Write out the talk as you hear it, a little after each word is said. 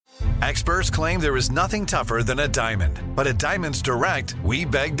Experts claim there is nothing tougher than a diamond. But at Diamonds Direct, we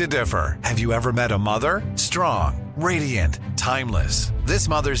beg to differ. Have you ever met a mother? Strong, radiant, timeless. This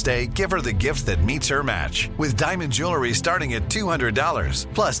Mother's Day, give her the gift that meets her match. With diamond jewelry starting at $200.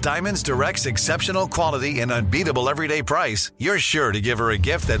 Plus Diamonds Direct's exceptional quality and unbeatable everyday price, you're sure to give her a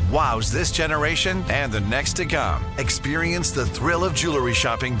gift that wows this generation and the next to come. Experience the thrill of jewelry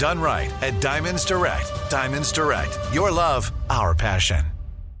shopping done right at Diamonds Direct. Diamonds Direct. Your love, our passion.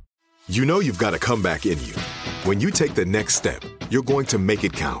 You know you've got a comeback in you. When you take the next step, you're going to make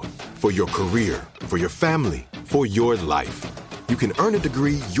it count. For your career, for your family, for your life. You can earn a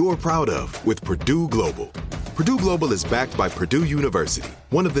degree you're proud of with Purdue Global. Purdue Global is backed by Purdue University,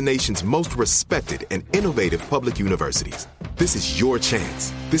 one of the nation's most respected and innovative public universities. This is your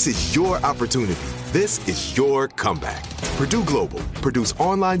chance. This is your opportunity. This is your comeback. Purdue Global, Purdue's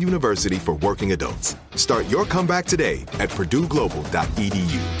online university for working adults. Start your comeback today at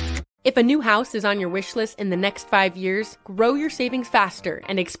purdueglobal.edu. If a new house is on your wish list in the next 5 years, grow your savings faster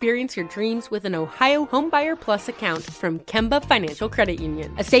and experience your dreams with an Ohio Homebuyer Plus account from Kemba Financial Credit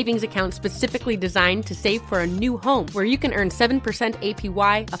Union. A savings account specifically designed to save for a new home where you can earn 7%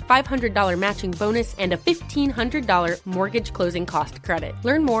 APY, a $500 matching bonus, and a $1,500 mortgage closing cost credit.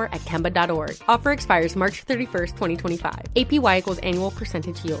 Learn more at Kemba.org. Offer expires March 31st, 2025. APY equals annual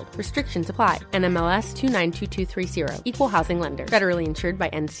percentage yield. Restrictions apply. NMLS 292230. Equal housing lender. Federally insured by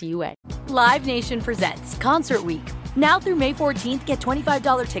NCUA. Live Nation presents Concert Week. Now through May 14th, get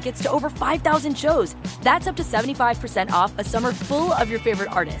 $25 tickets to over 5,000 shows. That's up to 75% off a summer full of your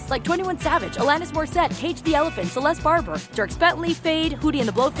favorite artists like 21 Savage, Alanis Morissette, Cage the Elephant, Celeste Barber, Dierks Bentley, Fade, Hootie and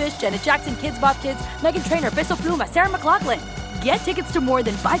the Blowfish, Janet Jackson, Kids Bop Kids, Meghan Trainor, Bissell Pluma, Sarah McLachlan. Get tickets to more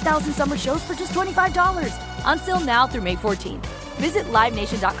than 5,000 summer shows for just $25. Until now through May 14th. Visit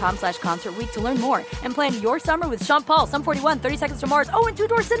LiveNation.com/Concert Week to learn more and plan your summer with Sean Paul, Sum 41, 30 Seconds to Mars, and Two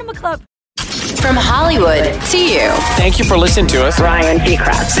Door Cinema Club. From Hollywood to you. Thank you for listening to us. Ryan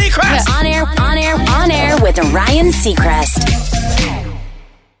Seacrest. On air with Ryan Seacrest.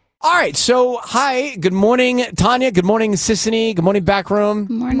 All right, so hi, good morning, Tanya. Good morning, Sissany. Good morning, Backroom.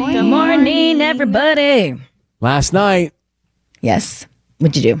 Good morning, everybody. Last night. Yes.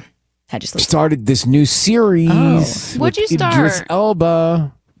 What'd you do? How'd you sleep? Started this new series. What'd you start? Idris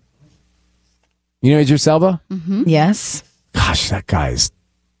Elba. You know Idris Elba? Mm-hmm. Yes. Gosh, that guy's...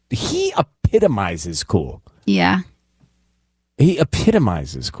 He epitomizes cool. Yeah. He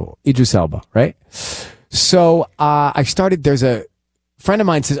epitomizes cool. Idris Elba, right? So I started, there's a friend of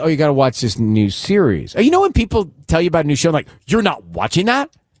mine says, oh, you got to watch this new series. You know when people tell you about a new show, like, you're not watching that?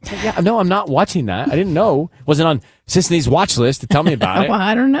 Like, yeah, no, I'm not watching that. I didn't know. It wasn't on Sisney's watch list to tell me about it. Well,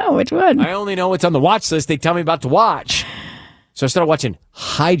 I don't know. Which one? I only know what's on the watch list they tell me about to watch. So I started watching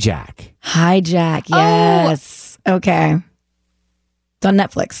Hijack. Hijack, yes. Oh. Okay. It's on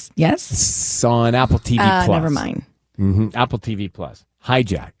Netflix, yes? It's on Apple TV Plus. Never mind. Mm-hmm. Apple TV Plus.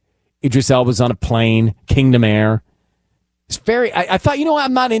 Hijack. Idris Elba's on a plane. Kingdom Air. It's very... I thought, you know what?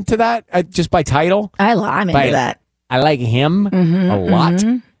 I'm not into that just by title. I'm into that. I like him a lot,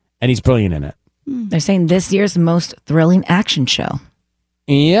 and he's brilliant in it. They're saying this year's most thrilling action show.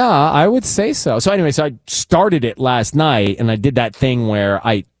 Yeah, I would say so. So anyway, so I started it last night, and I did that thing where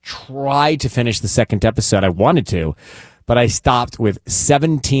I tried to finish the second episode. I wanted to, but I stopped with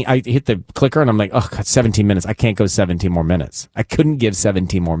 17. I hit the clicker, and I'm like, oh, God, 17 minutes. I can't go 17 more minutes. I couldn't give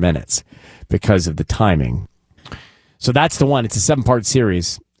 17 more minutes because of the timing. So that's the one. It's a 7-part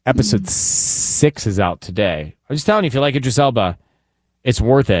series. Episode 6 is out today. I'm just telling you, if you like Idris Elba, it's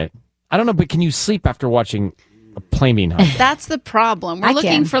worth it. I don't know, but can you sleep after watching a plane being hung? That's the problem. We're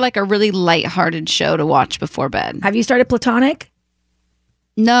looking for like a really lighthearted show to watch before bed. Have you started Platonic?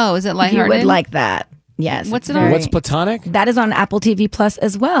 No, is it lighthearted? You would like that. Yes. What's it on? What's Platonic? That is on Apple TV Plus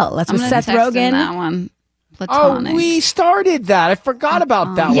as well. That's with Seth Rogen. That one. Platonic. Oh, we started that. I forgot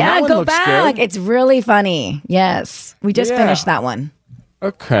about that one. Yeah, that one go back. Good. It's really funny. Yes. We just finished that one.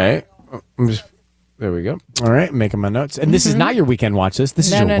 Okay. There we go. All right, making my notes. And this is not your weekend watch list.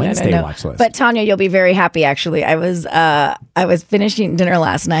 This is your Wednesday watch list. But Tanya, you'll be very happy. Actually, I was finishing dinner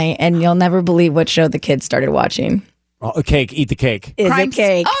last night, and you'll never believe what show the kids started watching. Oh, cake. Eat the cake. Is it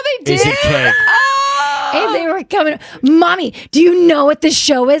cake? Oh, they did. Is it cake? And they were coming, Mommy, do you know what this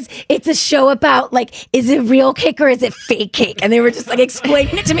show is? It's a show about, like, is it real cake or is it fake cake? And they were just, like,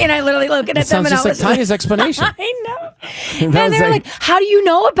 explaining it to me, and I literally looked at them, and I was like Tanya's explanation. I know. And they were like, how do you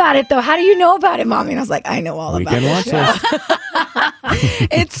know about it, though? How do you know about it, Mommy? And I was like, I know all about it. Watch list.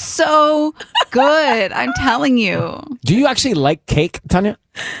 It's so good. I'm telling you. Do you actually like cake, Tanya?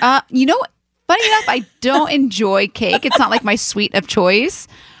 You know, funny enough, I don't enjoy cake. It's not like my sweet of choice,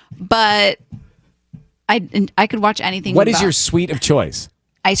 but I could watch anything. What is your sweet of choice?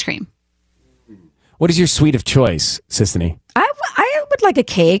 ice cream. What is your sweet of choice, Sissany? I would like a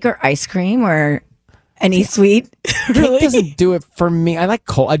cake or ice cream or any sweet. Cake doesn't do it for me. I like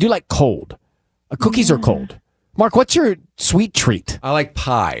cold. I do like cold. Cookies are cold. Mark, what's your sweet treat? I like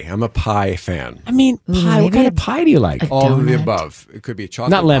pie. I'm a pie fan. I mean, pie. What kind of pie do you like? All of the above. It could be a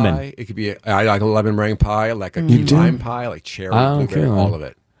chocolate Not lemon. pie. It could be I like a lemon meringue pie. I like a key lime pie. I like cherry, blueberry, all of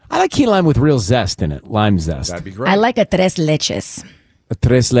it. I like key lime with real zest in it, lime zest. That'd be great. I like a tres leches. A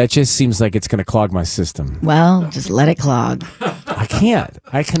tres leches seems like it's going to clog my system. Well, just let it clog. I can't.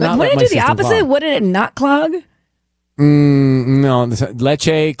 I cannot. Wouldn't let it do my the system opposite? clog. Wouldn't it not clog? No,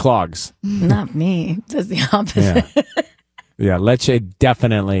 leche clogs. Not me. That's the opposite. Yeah, leche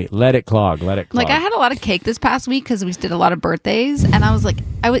definitely. Let it clog. Let it clog. Like I had a lot of cake this past week because we did a lot of birthdays, and I was like,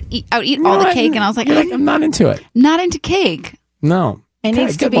 I would eat all the cake, and I was like, I'm not into it. Not into cake. No. It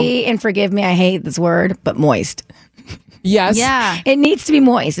needs to be, and forgive me, I hate this word, but moist. Yes. Yeah. It needs to be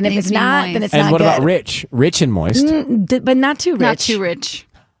moist, and if it's not, then it's and not what good. about rich? Rich and moist. But not too rich. Not too rich.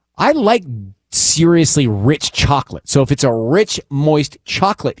 I like seriously rich chocolate. So if it's a rich, moist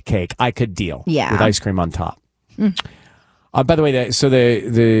chocolate cake, I could deal. Yeah. With ice cream on top. By the way,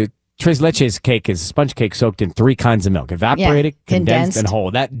 the tres leches cake is sponge cake soaked in 3 kinds of milk: evaporated, condensed, and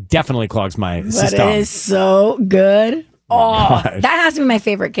whole. That definitely clogs my But system. it is so good. Oh, that has to be my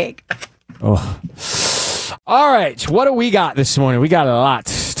favorite cake. Oh. All right. What do we got this morning? We got a lot.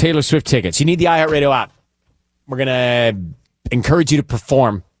 Taylor Swift tickets. You need the iHeartRadio app. We're going to encourage you to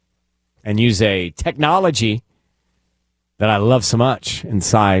perform and use a technology that I love so much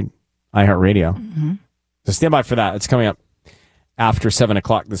inside iHeartRadio. So stand by for that. It's coming up after 7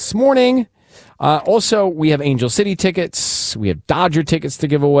 o'clock this morning. Also, we have Angel City tickets. We have Dodger tickets to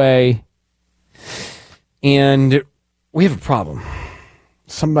give away. And we have a problem.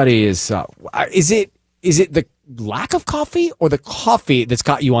 Somebody is it the lack of coffee or the coffee that's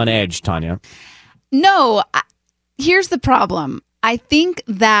got you on edge, Tanya? No, here's the problem. I think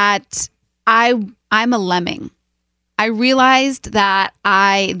that I'm a lemming. I realized that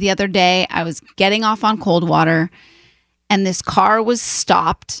the other day I was getting off on Coldwater and this car was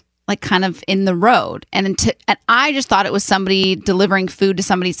stopped like kind of in the road. And I just thought it was somebody delivering food to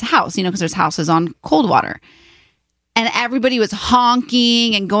somebody's house, because there's houses on Coldwater. And everybody was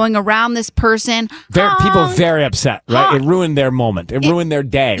honking and going around this person. People very upset, right? Honk. It ruined their moment. It ruined their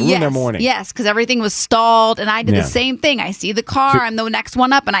day. It ruined their morning. Yes, because everything was stalled. And I did the same thing. I see the car. I'm the next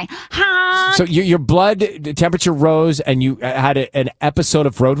one up and I honk. So your blood temperature rose and you had an episode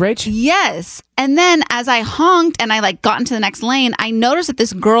of road rage? Yes. And then as I honked and I got into the next lane, I noticed that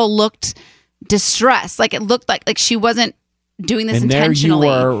this girl looked distressed. Like it looked like she wasn't doing this intentionally.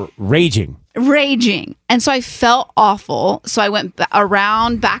 And there you were raging. And so I felt awful. So I went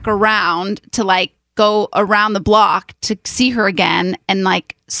back around to go around the block to see her again. And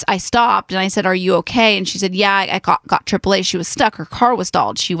I stopped and I said, "Are you okay?" And she said, "Yeah, I got AAA. She was stuck. Her car was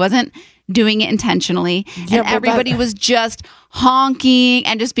stalled. She wasn't doing it intentionally." And everybody was just honking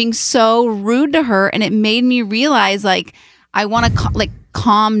and just being so rude to her. And it made me realize I want to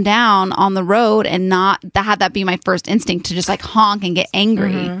calm down on the road and not have that be my first instinct to just honk and get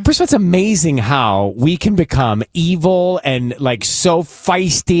angry. First of all, it's amazing how we can become evil and so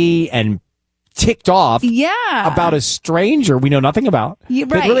feisty and ticked off about a stranger we know nothing about. Yeah,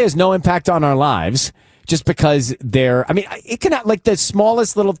 It really has no impact on our lives just because it can have the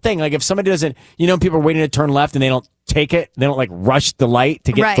smallest little thing. If somebody doesn't, people are waiting to turn left and they don't take it, they don't rush the light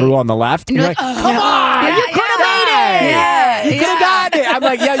to get through on the left. And you're like, come on, you could have made it. Yeah, you could have gotten it.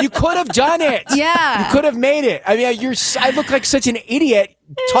 I'm you could have done it. Yeah. You could have made it. I mean, I look like such an idiot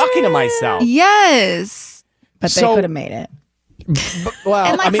talking to myself. Yes. But they could have made it.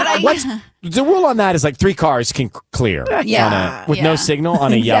 Well, what's the rule on that is 3 cars can clear with no signal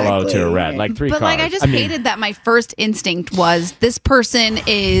on a yellow to a red, 3 but cars. I just hated that my first instinct was this person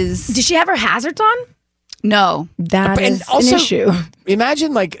is. Did she have her hazards on? No. That is an issue.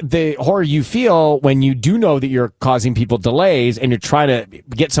 Imagine the horror you feel when you do know that you're causing people delays and you're trying to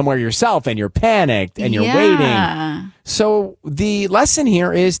get somewhere yourself and you're panicked and you're waiting. So the lesson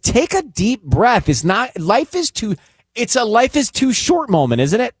here is take a deep breath. Life is too short moment,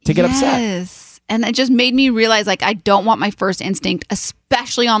 isn't it? To get upset. Yes. And it just made me realize I don't want my first instinct,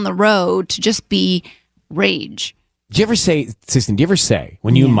 especially on the road, to just be rage. Do you ever say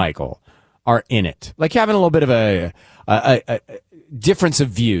when you and Michael are in it, you're having a little bit of a difference of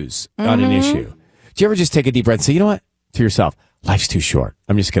views on an issue? Do you ever just take a deep breath and say, you know what, to yourself, life's too short.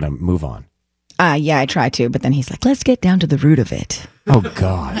 I'm just going to move on. Yeah, I try to, but then he's like, let's get down to the root of it. Oh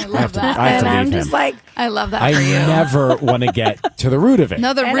God, I have to And I'm leave just him. like, I love that I for you. never want to get to the root of it.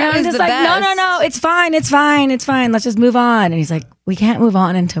 No, the and root I'm is just the like, best. no, it's fine, it's fine. Let's just move on. And he's like, we can't move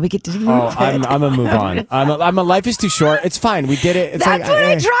on until we get to the root Oh, of it. I'm a move on. I'm a life is too short. It's fine. We did it. It's That's what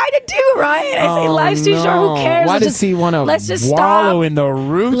I try to do, Ryan. I say life's too short. Who cares? Why Let's does he want to let's just wallow stop. in the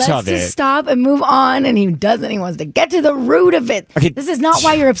roots Let's of just it? stop and move on. And he doesn't. He wants to get to the root of it. Okay. This is not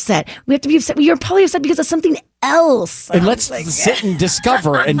why you're upset. We have to be upset. You're probably upset because of something else. And let's sit and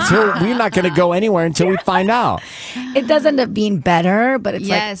discover until we're not going to go anywhere until we find out. It does end up being better, but it's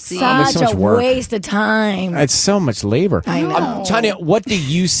Yes, like there's such so much a work. waste of time. It's so much labor. I know. Tanya, what do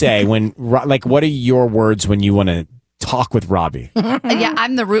you say when, like, what are your words when you want to talk with Robbie? Yeah,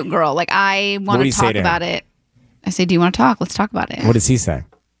 I'm the root girl. Like, I What want do to you say talk to him? about it. I say, do you want to talk? Let's talk about it. What does he say?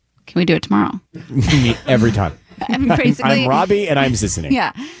 Can we do it tomorrow? Me every time. I'm basically, I'm Robbie and I'm listening.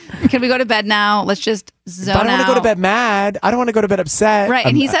 Yeah. Can we go to bed now? Let's just zone But I don't want to go to out. bed mad. I don't want to go to bed upset. Right.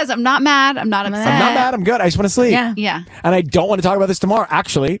 And he says, I'm not mad. I'm not upset. I'm not mad. I'm good. I just want to sleep. Yeah. Yeah. And I don't want to talk about this tomorrow.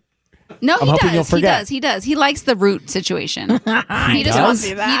 Actually, No, I'm he hoping does. you'll forget. He does. He likes the root situation. he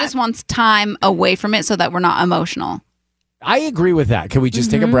just does? wants time away from it so that we're not emotional. I agree with that. Can we just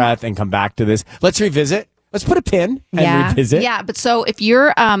take a breath and come back to this? Let's revisit. Let's put a pin and Yeah. revisit. Yeah, but so if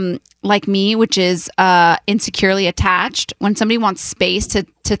you're like me, which is insecurely attached, when somebody wants space to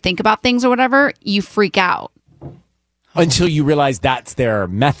think about things or whatever, you freak out. Until you realize that's their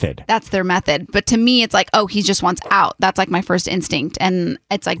method. That's their method. But to me, it's like, oh, he just wants out. That's like my first instinct, and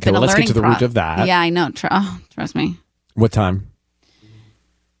it's like been well, a let's get learning to the root of that. Yeah, I know. Trust me. What time?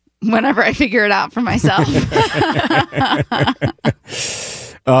 Whenever I figure it out for myself.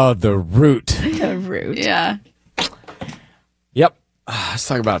 Oh, the root. The root. Yeah. Yep. Let's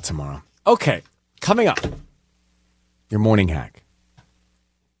talk about it tomorrow. Okay. Coming up. Your morning hack.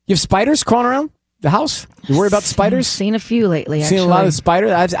 You have spiders crawling around the house? You worry about spiders? Seen a few lately. Seen a lot of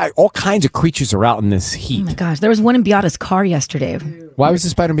spiders? All kinds of creatures are out in this Oh heat. my gosh, there was one in Beata's car yesterday. Why was the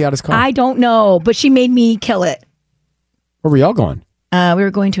spider in Beata's car? I don't know, but she made me kill it. Where were y'all going? We were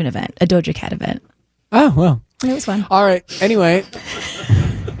going to an event, a Doja Cat event. Oh, well. It was fun. All right. Anyway,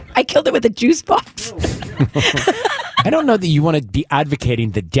 I killed it with a juice box. I don't know that you want to be advocating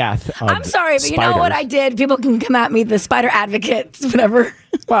the death of I'm sorry, but you know what I did? People can come at me, the spider advocates, whatever.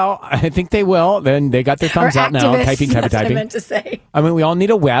 Well, I think they will. Then they got their thumbs or out now. activists. Typing. That's what I meant to say. I mean, we all need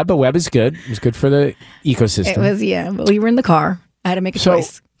a web. A web is good. It's good for the ecosystem. It was, but we were in the car. I had to make a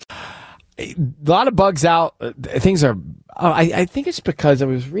choice. A lot of bugs out. Things are. I think it's because I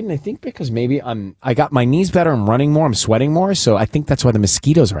was reading. I think because maybe I got my knees better. I'm running more. I'm sweating more. So I think that's why the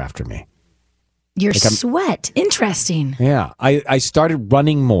mosquitoes are after me. Your Like sweat. Interesting. Yeah, I started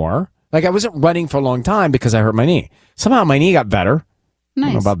running more. Like I wasn't running for a long time because I hurt my knee. Somehow my knee got better. I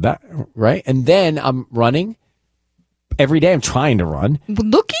don't know about that, right? And then I'm running every day. I'm trying to run.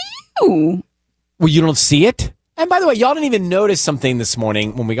 Look at you. Well, you don't see it. And by the way, y'all didn't even notice something this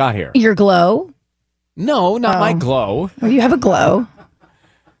morning when we got here. Your glow. No, not my glow. Well, you have a glow.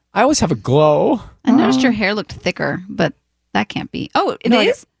 I always have a glow. I noticed your hair looked thicker, but that can't be. Oh, it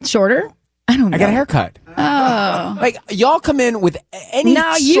is? Shorter? I don't know. I got a haircut. Oh. Like y'all come in with any.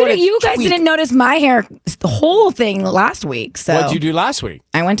 No, sort of you guys tweak. didn't notice my hair, the whole thing last week. So What'd you do last week?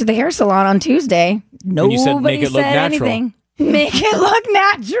 I went to the hair salon on Tuesday. Nobody you said make it look said natural. anything. Make it look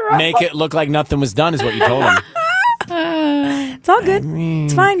natural. Make it look like nothing was done is what you told him. It's all good.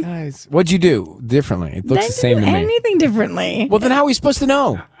 It's fine. Guys, what'd you do differently? It looks the same to me. Anything differently. Well, then how are we supposed to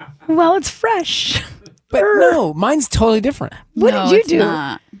know? Well, it's fresh. But no, mine's totally different. What No, did you it's do?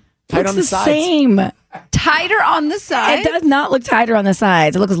 not. Tight Looks on the the sides. same. Tighter on the sides? It does not look tighter on the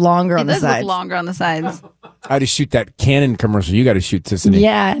sides. It looks longer It on the does sides. look longer on the sides. I had to shoot that Canon commercial. You got to shoot, Tiffany.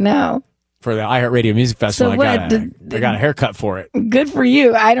 Yeah, no. For the iHeartRadio Music Festival, what, I got a haircut for it. Good for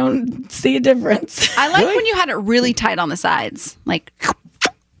you. I don't see a difference. I like when you had it really tight on the sides. Like,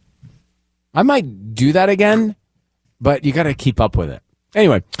 I might do that again, but you got to keep up with it.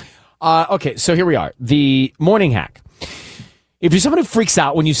 Anyway, okay, so here we are. The morning hack. If you're someone who freaks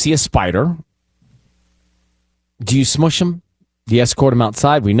out when you see a spider, do you smush them? Do you escort them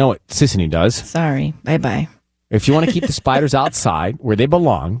outside? We know what Sissany does. Sorry. Bye-bye. If you want to keep the spiders outside where they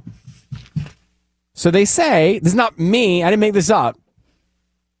belong. So they say, this is not me, I didn't make this up.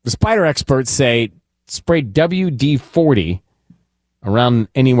 The spider experts say spray WD-40 around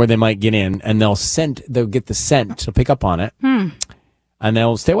anywhere they might get in, and they'll get the scent, they'll pick up on it, and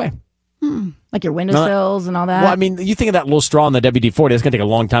they'll stay away. Like your windowsills and all that? Well, I mean, you think of that little straw in the WD-40, it's going to take a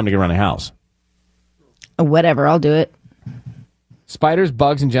long time to get around the house. Whatever, I'll do it. Spiders,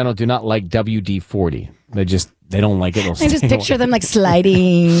 bugs in general, do not like WD-40. They don't like it. I just picture them like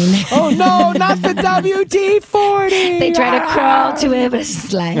sliding. Oh no, not the WD-40. They try to crawl to it, but it's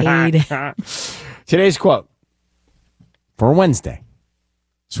slide. Today's quote for Wednesday.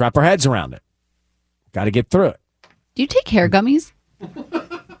 Let's wrap our heads around it. Got to get through it. Do you take hair gummies?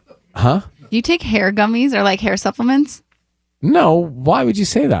 Huh? Do you take hair gummies or like hair supplements? No. Why would you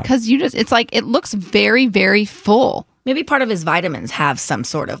say that? Because it's like, it looks very, very full. Maybe part of his vitamins have some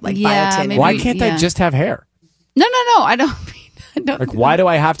sort of like Yeah, biotin. maybe- Why can't I just have hair? No. I don't. Like, why do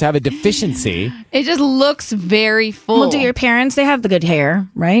I have to have a deficiency? It just looks very full. Well, do your parents? They have the good hair,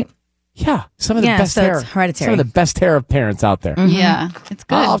 right? Yeah, some of the best so hair. it's hereditary. Some of the best hair of parents out there. Yeah, it's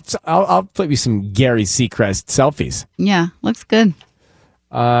good. I'll flip you some Gary Seacrest selfies. Yeah, looks good.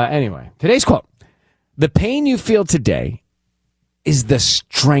 Anyway, today's quote: "The pain you feel today is the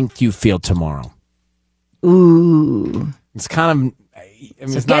strength you feel tomorrow." Ooh. It's kind of. I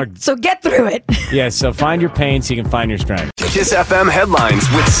mean, it's not. So get through it. Yeah. So find your pain so you can find your strength. Kiss FM headlines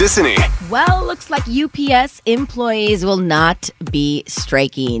with Sissany. Well, looks like UPS employees will not be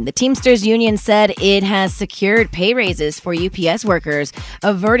striking. The Teamsters Union said it has secured pay raises for UPS workers,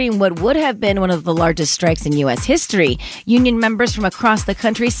 averting what would have been one of the largest strikes in U.S. history. Union members from across the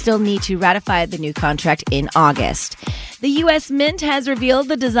country still need to ratify the new contract in August. The U.S. Mint has revealed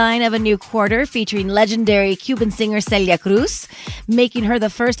the design of a new quarter featuring legendary Cuban singer Celia Cruz, making her the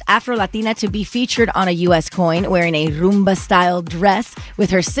first Afro-Latina to be featured on a U.S. coin wearing a rumba-style dress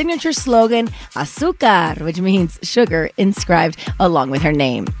with her signature slogan, Azúcar, which means sugar, inscribed along with her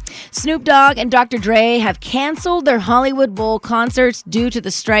name. Snoop Dogg and Dr. Dre have canceled their Hollywood Bowl concerts due to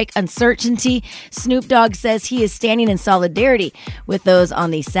the strike uncertainty. Snoop Dogg says he is standing in solidarity with those on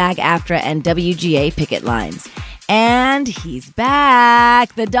the SAG-AFTRA and WGA picket lines. And he's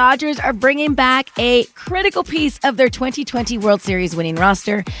back. The Dodgers are bringing back a critical piece of their 2020 World Series winning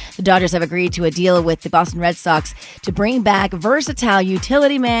roster. The Dodgers have agreed to a deal with the Boston Red Sox to bring back versatile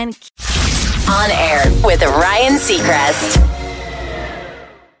utility man. On air with Ryan Seacrest.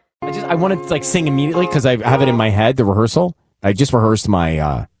 I wanted to sing immediately because I have it in my head, the rehearsal. I just rehearsed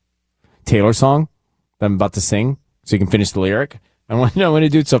my Taylor song that I'm about to sing so you can finish the lyric. I want to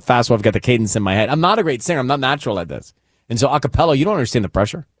do it so fast so I've got the cadence in my head. I'm not a great singer. I'm not natural at this. And so a cappella, you don't understand the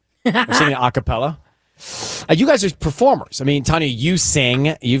pressure. I'm singing a cappella. You guys are performers. I mean, Tanya, you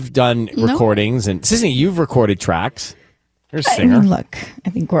sing. You've done recordings. And Sissany, you've recorded tracks. You're a singer. I mean, look, I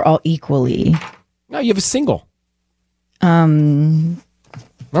think we're all equally. No, you have a single. Remember?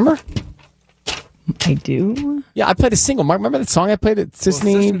 I do. Yeah, I played a single. Mark, remember that song I played at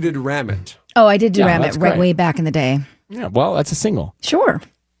Sissany? Well, Sissany did Ram It. Oh, I did do Yeah, Ram that's It great. way back in the day. Yeah, well, that's a single. Sure.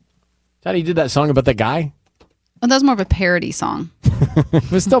 Tanya, you did that song about that guy? Well, that was more of a parody song. It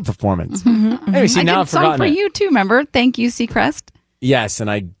was still performance. Anyway, see, I now did I've a song forgotten for it. you too, remember? Thank you, Seacrest. Yes,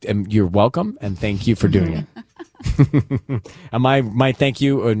 and you're welcome, and thank you for doing it. And my thank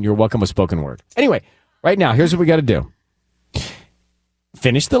you and you're welcome was spoken word. Anyway, right now, here's what we got to do.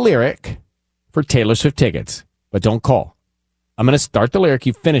 Finish the lyric for Taylor Swift tickets, but don't call. I'm going to start the lyric.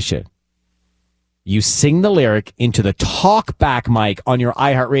 You finish it. You sing the lyric into the talkback mic on your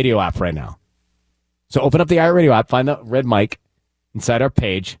iHeartRadio app right now. So open up the iHeartRadio app, find the red mic inside our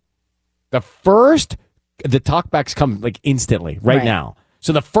page. The talkbacks come instantly right now.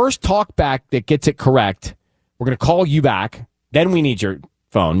 So the first talkback that gets it correct, we're going to call you back. Then we need your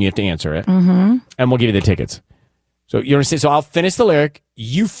phone. You have to answer it. Mm-hmm. And we'll give you the tickets. So you understand? So I'll finish the lyric.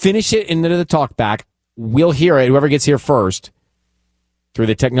 You finish it into the talkback. We'll hear it. Whoever gets here first through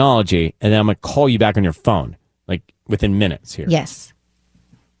the technology. And then I'm going to call you back on your phone, within minutes here. Yes.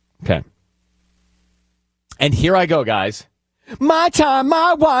 Okay. And here I go, guys. My time,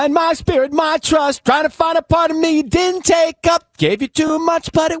 my wine, my spirit, my trust. Trying to find a part of me you didn't take up. Gave you too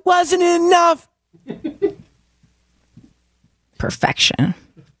much, but it wasn't enough. Perfection.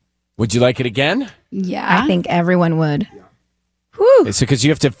 Would you like it again? Yeah. I think everyone would. It's because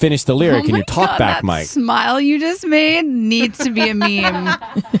you have to finish the lyric in your talkback that mic. smile you just made needs to be a meme.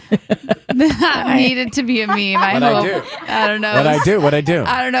 That needed to be a meme. I What'd I hope. do? I don't know. What'd I do?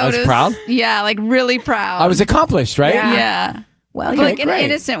 I don't know. I was It was proud? Yeah, really proud. I was accomplished, right? Yeah. Well, In an great.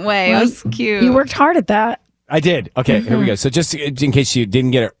 innocent way. It was cute. you worked hard at that. I did. Okay, here we go. So just in case you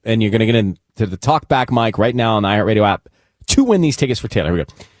didn't get it, and you're going to get into the talkback mic right now on the iHeartRadio app to win these tickets for Taylor. Here we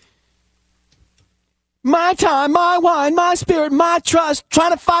go. My time, my wine, my spirit, my trust. Trying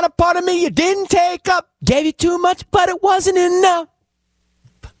to find a part of me you didn't take up. Gave you too much, but it wasn't enough.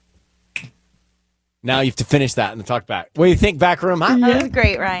 Now you have to finish that in the talkback. What do you think, back room? Huh? That was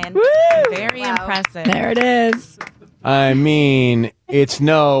great, Ryan. Very impressive. There it is. I mean, it's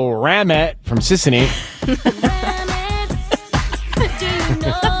no Ram It from Sissany.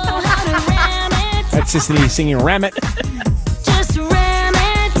 That's Sissany singing Ram It. Just ram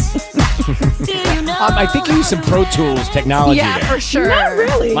it. Do you know? I think you used some Pro Tools technology Yeah, there. for sure. Not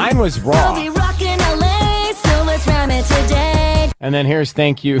really. Mine was We'll raw. be rocking LA, so let's ram it today. And then here's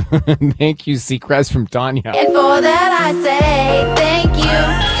thank you. Thank you, Seacrest from Tanya. And for that I say thank you,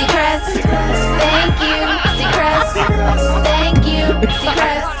 Seacrest. Thank you, Seacrest. Thank you,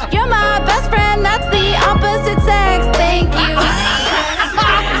 Seacrest. You're my best friend. That's the opposite sex. Thank you,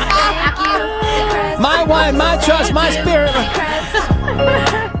 Seacrest. Thank you, Seacrest. My wine, my trust, my spirit. Seacrest.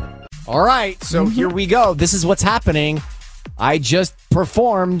 All right, so here we go. This is what's happening. I just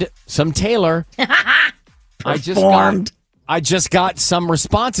performed some Taylor. I just got some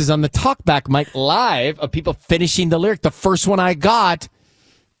responses on the talkback mic live of people finishing the lyric. The first one I got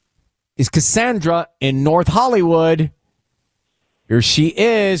is Cassandra in North Hollywood. Here she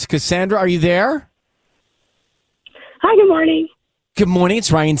is. Cassandra, are you there? Hi, good morning. Good morning.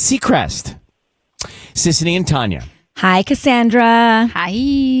 It's Ryan Seacrest. Sissany and Tanya. Hi, Cassandra.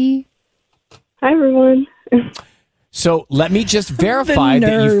 Hi. Hi, everyone. So let me just verify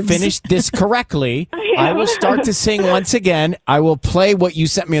that you finished this correctly. I will start to sing once again. I will play what you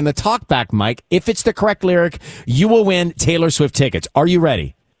sent me on the talkback mic. If it's the correct lyric, you will win Taylor Swift tickets. Are you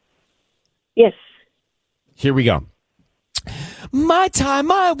ready? Yes. Here we go. My time,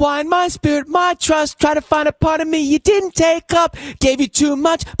 my wine, my spirit, my trust. Try to find a part of me you didn't take up. Gave you too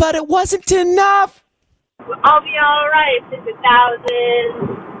much, but it wasn't enough. I'll be all right. It's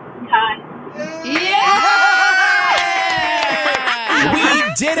 1,000 times.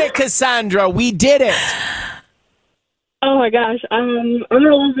 We did it, Cassandra. We did it. Oh, my gosh. I'm in a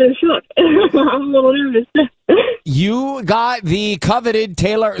little bit of shock. I'm a little nervous. You got the coveted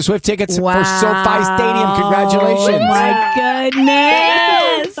Taylor Swift tickets Wow. for SoFi Stadium. Congratulations. Oh, my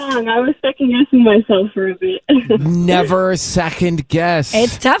goodness. Song. I was second-guessing myself for a bit. Never second guess.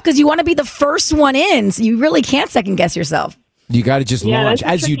 It's tough because you want to be the first one in, so you really can't second guess yourself. You got to just launch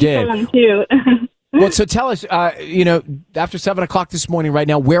that's a as you tricky did. song, too. Well, so tell us, after 7 o'clock this morning right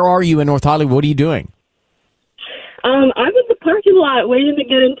now, where are you in North Hollywood? What are you doing? I'm in the parking lot waiting to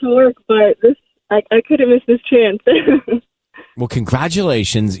get into work, but I couldn't miss this chance. Well,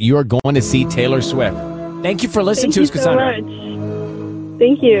 congratulations. You are going to see Taylor Swift. Thank you for listening to us, Cassandra. Thank you so much.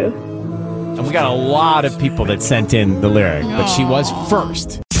 Thank you. And we got a lot of people that sent in the lyric, but she was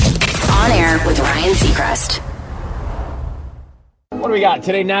first. On air with Ryan Seacrest. What do we got?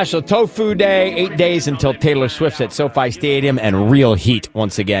 Today, National Tofu Day. 8 days until Taylor Swift's at SoFi Stadium and real heat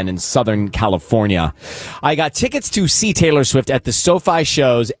once again in Southern California. I got tickets to see Taylor Swift at the SoFi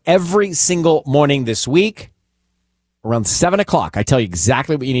shows every single morning this week around 7 o'clock. I tell you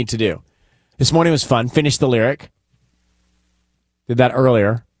exactly what you need to do. This morning was fun. Finished the lyric. Did that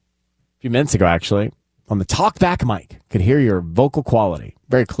earlier, a few minutes ago, actually, on the talkback mic. Could hear your vocal quality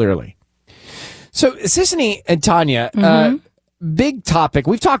very clearly. So, Sissany and Tanya, big topic.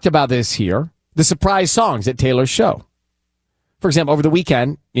 We've talked about this here. The surprise songs at Taylor's show. For example, over the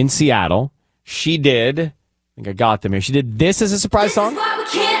weekend in Seattle, she did, I think I got them here. She did this as a surprise song.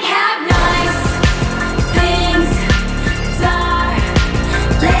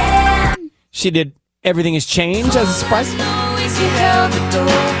 She did Everything Has Changed as a surprise.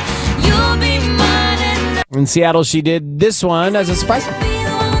 In Seattle, she did this one as a surprise.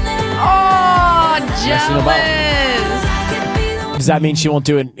 Oh, jealous. Does that mean she won't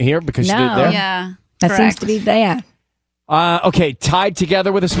do it here because she did it there? Yeah. That correct. seems to be, yeah. Okay, Tied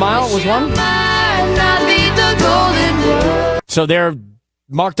Together with a Smile was one. So they're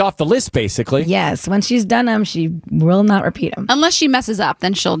marked off the list, basically. Yes, when she's done them, she will not repeat them. Unless she messes up,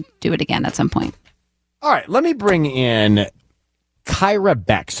 then she'll do it again at some point. All right, let me bring in Kyra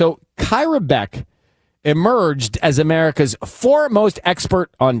Beck. So Kyra Beck emerged as America's foremost expert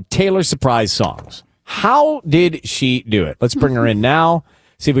on Taylor surprise songs. How did she do it? Let's bring her in now,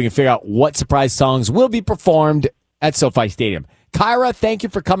 see if we can figure out what surprise songs will be performed at SoFi Stadium. Kyra, thank you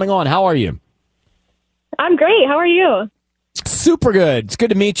for coming on. How are you? I'm great. How are you? Super good. It's good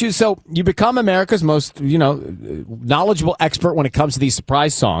to meet you. So you become America's most, knowledgeable expert when it comes to these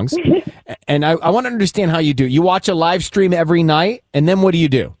surprise songs. And I want to understand how you do. You watch a live stream every night, and then what do you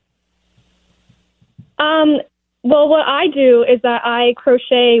do? Well, what I do is that I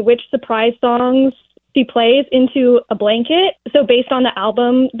crochet which surprise songs she plays into a blanket. So based on the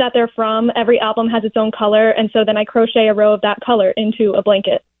album that they're from, every album has its own color. And so then I crochet a row of that color into a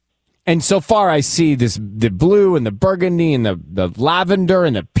blanket. And so far I see the blue and the burgundy and the lavender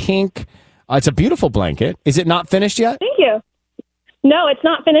and the pink. It's a beautiful blanket. Is it not finished yet? Thank you. No, it's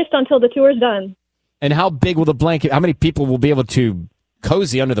not finished until the tour's done. And how big will the blanket, how many people will be able to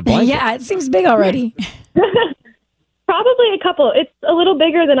cozy under the blanket? Yeah, it seems big already. Probably a couple. It's a little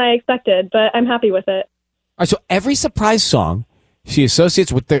bigger than I expected, but I'm happy with it. All right, so every surprise song she associates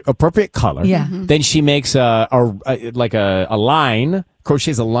with the appropriate color. Yeah. Then she makes a line,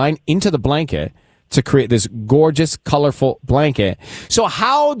 crochets a line into the blanket to create this gorgeous, colorful blanket. So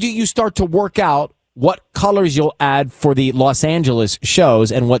how do you start to work out what colors you'll add for the Los Angeles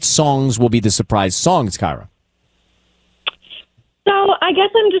shows and what songs will be the surprise songs, Kyra? So I guess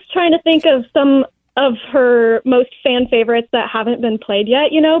I'm just trying to think of some of her most fan favorites that haven't been played yet,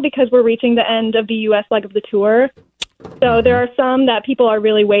 because we're reaching the end of the U.S. leg of the tour. So there are some that people are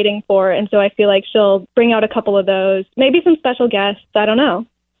really waiting for, and so I feel like she'll bring out a couple of those. Maybe some special guests. I don't know.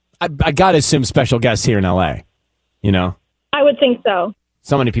 I got to assume special guests here in L.A., I would think so.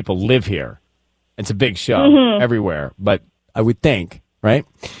 So many people live here. It's a big show everywhere, but I would think, right?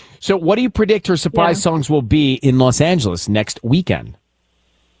 So what do you predict her surprise songs will be in Los Angeles next weekend?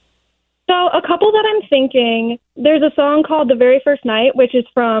 So a couple that I'm thinking, there's a song called The Very First Night, which is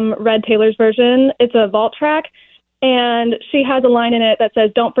from Red Taylor's version. It's a vault track, and she has a line in it that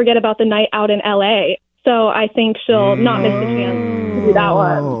says, "Don't forget about the night out in L.A." So I think she'll not miss the chance to do that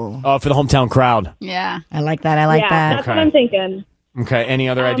one. Oh, for the hometown crowd. Yeah. I like that. I like that. That's what I'm thinking. Okay, any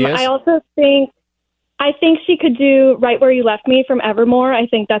other ideas? I also think she could do Right Where You Left Me from Evermore. I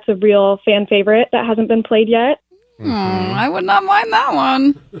think that's a real fan favorite that hasn't been played yet. I would not mind that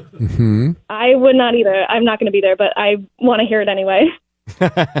one. I would not either. I'm not going to be there, but I want to hear it anyway.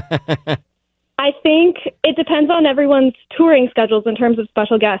 I think it depends on everyone's touring schedules in terms of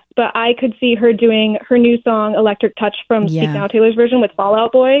special guests, but I could see her doing her new song, Electric Touch, from Speak Now Taylor's version with Fall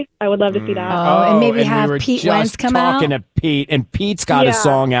Out Boy. I would love to see that. And maybe and have we were Pete just Wentz come out. talking to Pete, and Pete's got a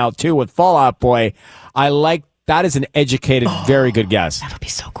song out, too, with Fall Out Boy. I like that is an educated, very good guess. That would be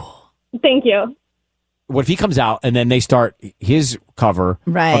so cool. Thank you. What if he comes out and then they start his cover of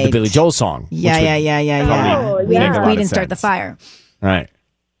the Right. Billy Joel song? Yeah. probably make a lot We of didn't start the sense. fire. Right.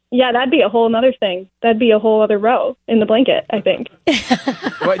 Yeah, that'd be a whole other thing. That'd be a whole other row in the blanket, I think. Wait,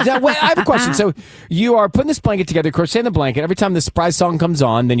 I have a question. So you are putting this blanket together, crocheting the blanket. Every time the surprise song comes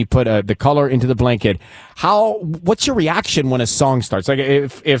on, then you put the color into the blanket. What's your reaction when a song starts? Like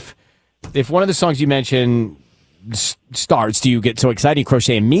if one of the songs you mentioned starts, do you get so excited you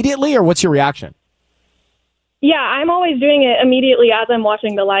crochet immediately, or what's your reaction? Yeah, I'm always doing it immediately as I'm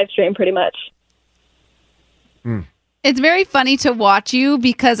watching the live stream, pretty much. It's very funny to watch you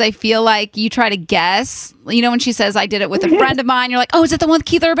because I feel like you try to guess. When she says, "I did it with a friend of mine," you're like, "Oh, is it the one with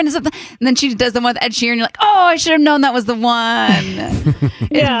Keith Urban? Is it?" And then she does the one with Ed Sheeran. You're like, "Oh, I should have known that was the one."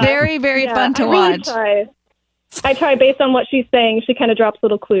 It's very, very fun to watch. I try based on what she's saying. She kind of drops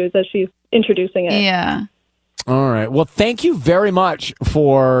little clues as she's introducing it. Yeah. All right. Well, thank you very much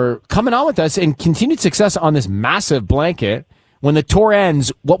for coming on with us, and continued success on this massive blanket. When the tour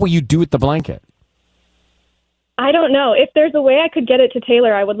ends, what will you do with the blanket? I don't know. If there's a way I could get it to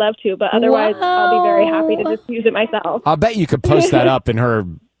Taylor, I would love to, but otherwise I'll be very happy to just use it myself. I'll bet you could post that up,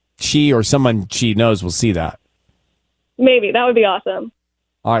 and she or someone she knows will see that. Maybe. That would be awesome.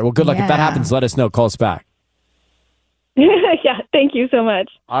 All right. Well, good luck. If that happens, let us know. Call us back. Yeah. Thank you so much.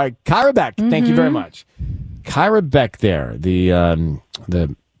 All right. Kyra Beck, thank you very much. Kyra Beck there, the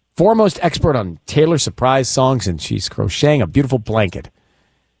foremost expert on Taylor surprise songs, and she's crocheting a beautiful blanket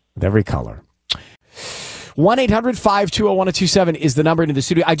with every color. 1-800-520-1027 is the number into the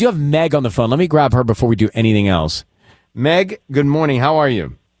studio. I do have Meg on the phone. Let me grab her before we do anything else. Meg, good morning. How are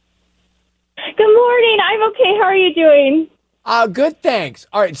you? Good morning. I'm okay. How are you doing? Good, thanks.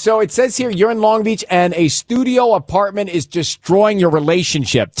 All right, so it says here you're in Long Beach and a studio apartment is destroying your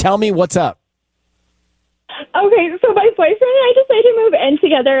relationship. Tell me what's up. Okay, so my boyfriend and I decided to move in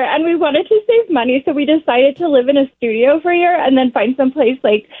together, and we wanted to save money, so we decided to live in a studio for a year and then find someplace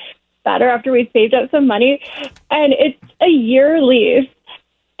better after we'd saved up some money. And it's a year lease,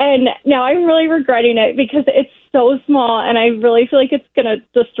 and now I'm really regretting it because it's so small, and I really feel like it's going to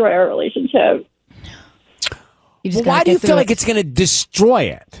destroy our relationship. Well, why do you feel like it's going to destroy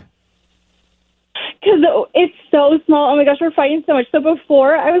it? Because it's so small. Oh my gosh, we're fighting so much. So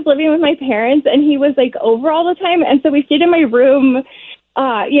before, I was living with my parents, and he was over all the time, and so we stayed in my room,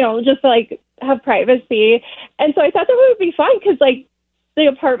 just to have privacy. And so I thought that would be fine because the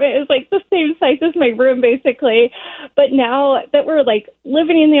apartment is the same size as my room basically. But now that we're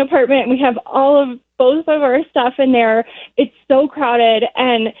living in the apartment and we have both of our stuff in there, it's so crowded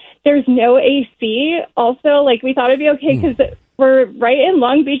and there's no AC. Also, we thought it'd be okay because we're right in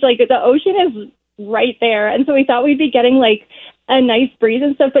Long Beach. The ocean is right there. And so we thought we'd be getting a nice breeze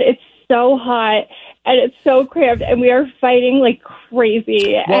and stuff, but it's so hot and it's so cramped and we are fighting like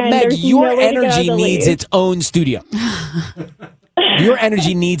crazy. Well, and Meg, your no energy needs its own studio. Your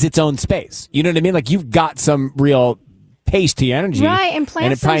energy needs its own space. You know what I mean? You've got some real pasty energy. Right, and plant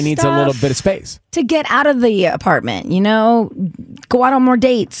And it probably some needs a little stuff bit of space. to get out of the apartment, go out on more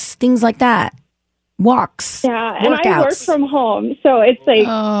dates, things like that. Walks. Yeah, and workouts. I work from home, so it's like,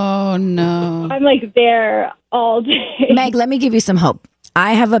 oh no, I'm like there all day. Meg, let me give you some hope.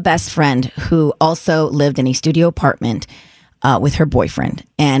 I have a best friend who also lived in a studio apartment with her boyfriend,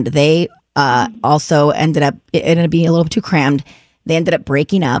 and they also ended up being a little too crammed. They ended up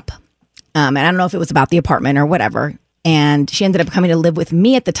breaking up, and I don't know if it was about the apartment or whatever. And she ended up coming to live with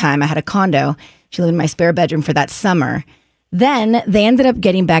me at the time. I had a condo. She lived in my spare bedroom for that summer. Then they ended up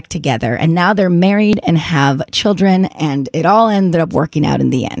getting back together, and now they're married and have children, and it all ended up working out in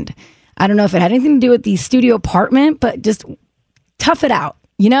the end. I don't know if it had anything to do with the studio apartment, but just tough it out,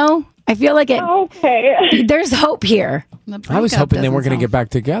 I feel like it. Okay. There's hope here. I was hoping they weren't going to get back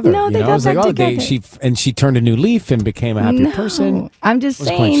together. No, they got I was back like, together. she turned a new leaf and became a happier person. I'm just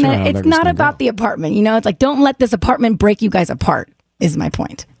Wasn't quite saying sure that how it's that was not gonna about the apartment. It's like, don't let this apartment break you guys apart, is my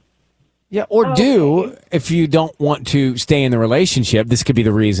point. Yeah, or if you don't want to stay in the relationship, this could be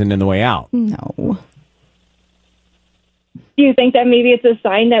the reason and the way out. No. Do you think that maybe it's a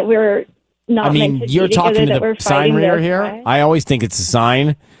sign that we're not meant to you're be together, talking that to we're the sign fighting reader this here. fight? I always think it's a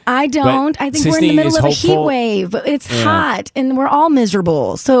sign. I don't. I think we're in the Sisney middle is of a heat hopeful. wave. It's hot and we're all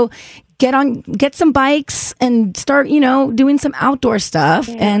miserable. So get some bikes and start, doing some outdoor stuff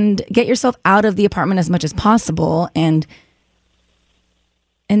and get yourself out of the apartment as much as possible and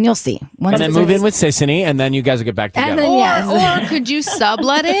you'll see. And then move in with Sisney, and then you guys will get back together. And then, or could you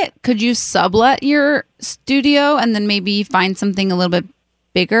sublet it? Could you sublet your studio and then maybe find something a little bit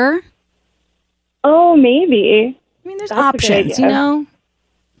bigger? Oh, maybe. I mean, there's That's a good options, idea.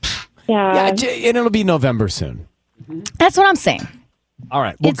 Yeah. And it'll be November soon. That's what I'm saying. All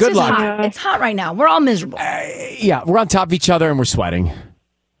right. Well, It's good just luck. hot. It's hot right now. We're all miserable. Yeah, we're on top of each other and we're sweating.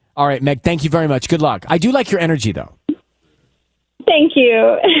 All right, Meg, thank you very much. Good luck. I do like your energy, though. Thank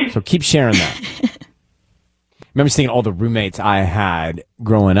you. So keep sharing that. Remember seeing all the roommates I had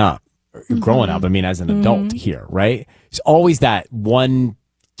growing up. I mean, as an adult here, right? It's always that one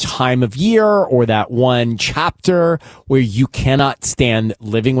time of year or that one chapter where you cannot stand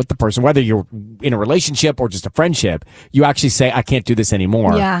living with the person, whether you're in a relationship or just a friendship. You actually say, I can't do this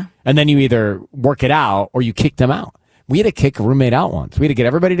anymore. Yeah. And then you either work it out or you kick them out. We had to kick a roommate out once. We had to get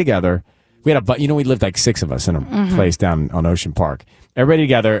everybody together. We had we lived like 6 of us in a place down on Ocean Park. Everybody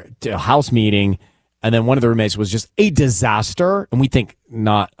together, to a house meeting, and then one of the roommates was just a disaster, and we think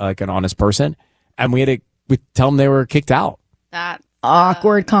not like an honest person, and we tell them they were kicked out. That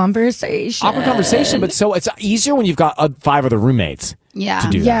awkward conversation. Awkward conversation, but so it's easier when you've got 5 other roommates. Yeah. To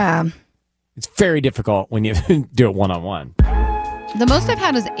do that. Yeah. It's very difficult when you do it one-on-one. The most I've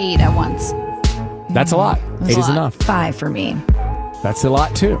had is 8 at once. That's a lot. 8 is enough. 5 for me. That's a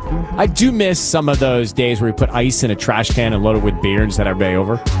lot, too. I do miss some of those days where we put ice in a trash can and load it with beer and just had everybody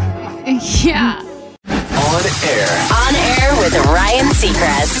over. Yeah. On air. On air with Ryan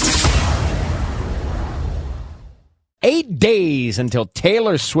Seacrest. 8 days until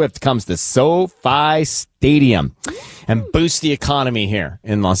Taylor Swift comes to SoFi Stadium and boosts the economy here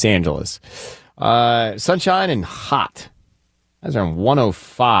in Los Angeles. Sunshine and hot. That's around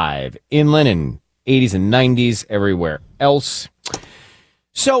 105 inland and 80s and 90s everywhere else.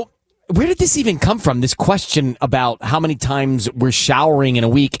 So where did this even come from? This question about how many times we're showering in a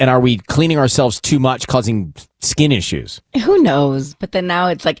week and are we cleaning ourselves too much, causing skin issues? Who knows? But then now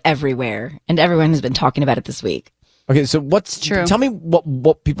it's like everywhere, and everyone has been talking about it this week. Okay, so what's true? Tell me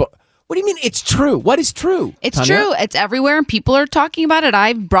what people. What do you mean it's true? What is true? It's Tanya? true. It's everywhere, and people are talking about it.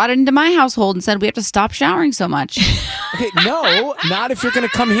 I brought it into my household and said we have to stop showering so much. Okay, no, not if you're going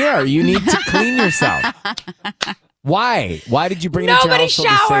to come here. You need to clean yourself. Why? Why did you bring it into your household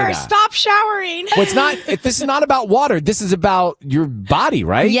to say that? Stop showering. Well, it's not. This is not about water. This is about your body,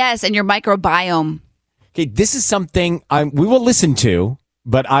 right? Yes, and your microbiome. Okay, this is something we will listen to,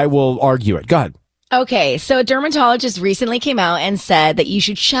 but I will argue it. Go ahead. Okay, so a dermatologist recently came out and said that you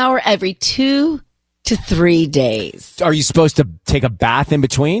should shower every 2 to 3 days. Are you supposed to take a bath in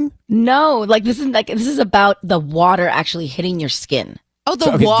between? No, this is about the water actually hitting your skin. Oh,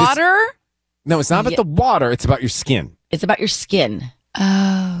 the water? No, it's not about the water. It's about your skin. It's about your skin.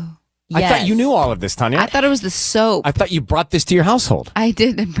 Oh. I thought you knew all of this, Tanya. I thought it was the soap. I thought you brought this to your household. I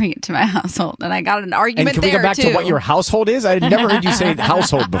did bring it to my household, and I got an argument And can we go back to what your household is? I had never heard you say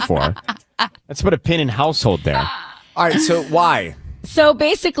household before. Let's put a pin in household there. All right, so why? So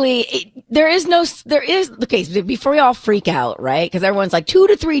basically, okay, before we all freak out, right? Because everyone's like 2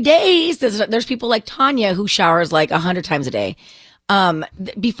 to 3 days. There's people like Tanya who showers like 100 times a day.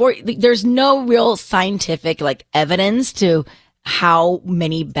 There's no real scientific evidence to how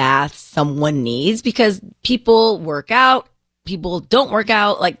many baths someone needs because people work out, people don't work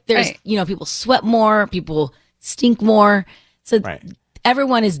out. Like there's, people sweat more, people stink more. So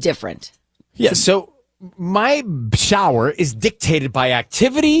everyone is different. Yeah. So my shower is dictated by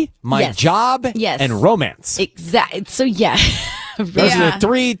activity, my job, and romance. Exactly. So those are the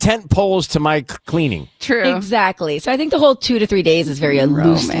 3 tent poles to my cleaning. True. Exactly. So I think the whole 2 to 3 days is very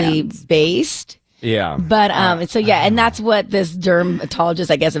loosely based. Yeah. But and that's what this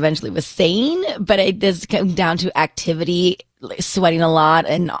dermatologist, I guess, eventually was saying. But it does come down to activity, sweating a lot,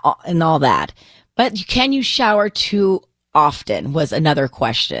 and all that. But can you shower too often was another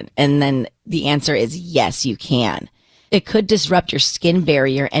question. And then the answer is yes, you can. It could disrupt your skin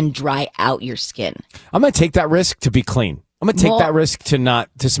barrier and dry out your skin. I'm going to take that risk to be clean. I'm going to take that risk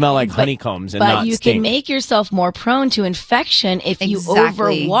to smell like honeycombs and not But you stink. can make yourself more prone to infection if you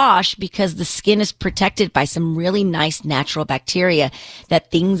overwash because the skin is protected by some really nice natural bacteria,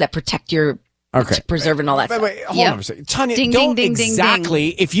 things that protect your preserve and all that stuff. Wait, hold on a second. Tanya,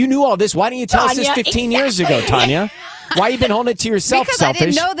 if you knew all this, why didn't you tell us this 15 years ago, Tanya? Why you been holding it to yourself, because selfish? I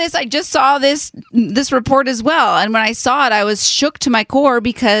didn't know this. I just saw this report as well. And when I saw it, I was shook to my core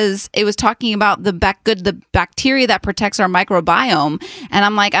because it was talking about the bacteria that protects our microbiome. And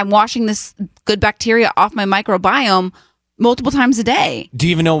I'm like, I'm washing this good bacteria off my microbiome multiple times a day. Do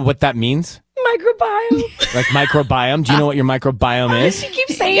you even know what that means? Microbiome. Like microbiome? Do you know what your microbiome is? You keep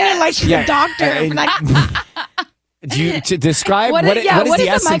saying it like you're a doctor. Do you describe what is the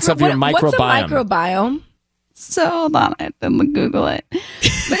essence of your microbiome? What's a microbiome? So hold on, I have to Google it. But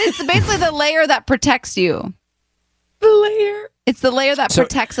it's basically the layer that protects you. The layer? It's the layer that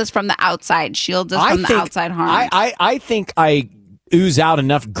protects us from the outside, shields us from the outside harm. I think I ooze out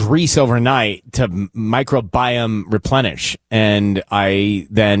enough grease overnight to microbiome replenish, and I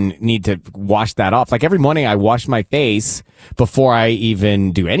then need to wash that off. Like every morning I wash my face before I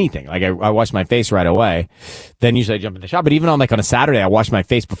even do anything. Like I wash my face right away. Then usually I jump in the shower. But even on a Saturday, I wash my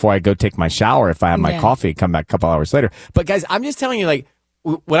face before I go take my shower. If I have my coffee, come back a couple hours later. But guys, I'm just telling you, like,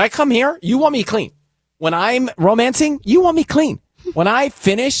 when I come here, you want me clean. When I'm romancing, you want me clean. When I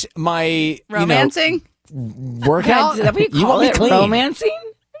finish my romancing workout, is that what you call it? Romancing?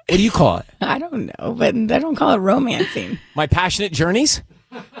 What do you call it? I don't know, but I don't call it romancing. My passionate journeys?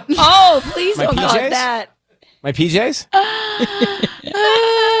 Oh, please My don't call PJs? it that. My PJs?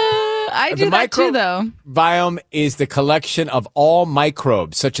 I do that too, though. Biome is the collection of all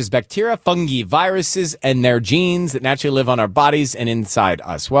microbes, such as bacteria, fungi, viruses, and their genes that naturally live on our bodies and inside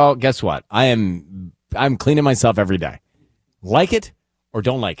us. Well, guess what? I'm cleaning myself every day. Like it or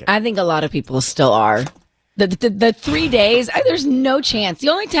don't like it. I think a lot of people still are. The 3 days, there's no chance. The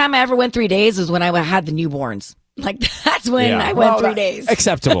only time I ever went 3 days was when I had the newborns. Like, that's when I went 3 days.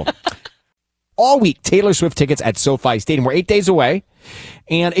 Acceptable. All week, Taylor Swift tickets at SoFi Stadium. We're 8 days away.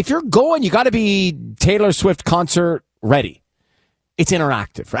 And if you're going, you got to be Taylor Swift concert ready. It's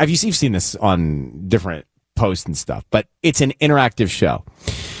interactive. You've seen this on different posts and stuff, but it's an interactive show.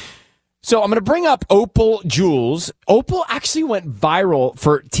 So I'm going to bring up Opal Jules. Opal actually went viral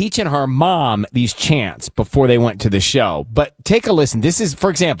for teaching her mom these chants before they went to the show. But take a listen. This is,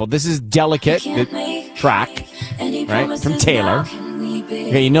 for example, this is Delicate, the track, right, from Taylor.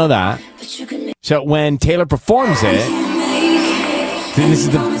 Okay, you know that. So when Taylor performs it, this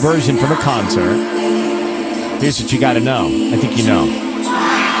is the version from a concert. Here's what you got to know. I think you know.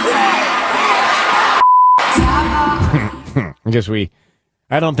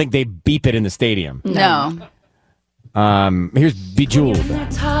 I don't think they beep it in the stadium. No. Here's Bejeweled.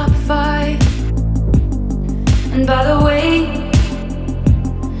 Top 5. And by the way,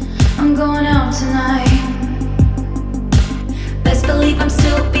 I'm going out tonight. Best believe I'm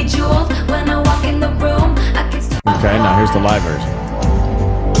still bejeweled when I walk in the room. I can still. Okay, now here's the live version.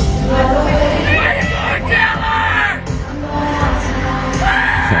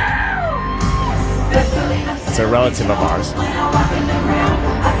 It's a relative of ours.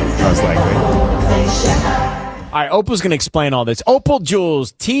 Most likely. All right, Opal's going to explain all this. Opal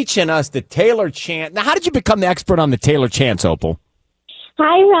Jules teaching us the Taylor chant. Now, how did you become the expert on the Taylor chants, Opal?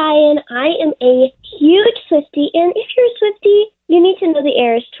 Hi, Ryan. I am a huge Swiftie, and if you're a Swiftie, you need to know the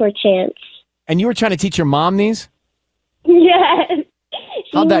Eras Tour chants. And you were trying to teach your mom these? Yes.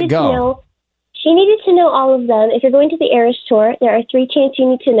 How'd that go? She needed to know all of them. If you're going to the Eras Tour, there are 3 chants you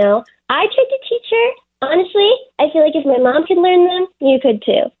need to know. I tried to teach her. Honestly, I feel like if my mom could learn them, you could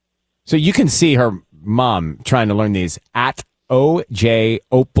too. So you can see her mom trying to learn these at OJ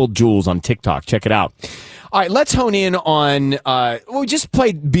Opal Jules on TikTok. Check it out. All right, let's hone in on, we just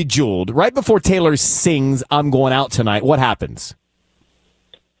played Bejeweled. Right before Taylor sings I'm Going Out Tonight, what happens?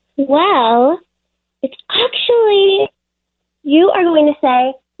 Well, it's actually you are going to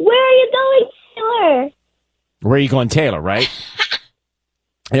say, "Where are you going, Taylor?" Where are you going, Taylor, right?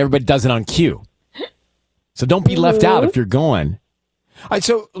 And everybody does it on cue. So don't be left out if you're going. All right,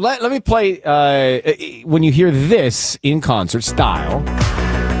 so let me play, when you hear this in concert style,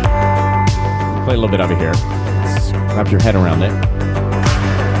 play a little bit of it here. Let's wrap your head around it.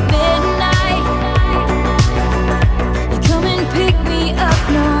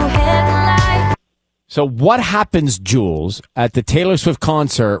 So what happens, Jules, at the Taylor Swift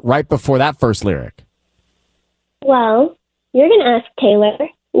concert right before that first lyric? Well, you're going to ask Taylor,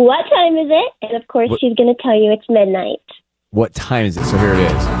 what time is it? And of course, she's going to tell you it's midnight. What time is it? So here it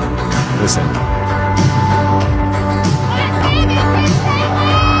is. Listen.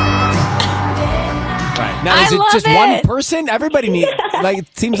 Right. Now, is it just one person? Everybody needs, like,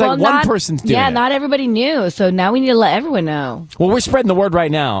 it seems like one person's doing it. Not everybody knew. So now we need to let everyone know. Well, we're spreading the word right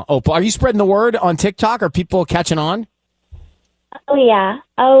now. Opal, are you spreading the word on TikTok? Are people catching on? Oh, yeah.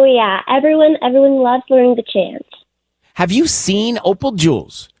 Everyone loves learning the chant. Have you seen Opal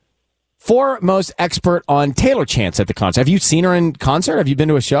Jules, foremost expert on Taylor chants at the concert? Have you seen her in concert? Have you been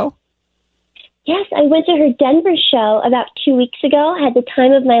to a show? Yes, I went to her Denver show about 2 weeks ago. I had the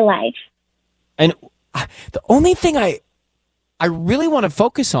time of my life. And the only thing I really want to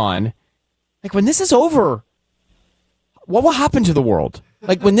focus on, like, when this is over, what will happen to the world?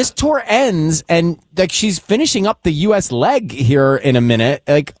 Like, when this tour ends and, like, she's finishing up the U.S. leg here in a minute,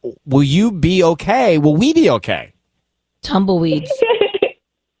 like, will you be okay? Will we be okay? Tumbleweeds.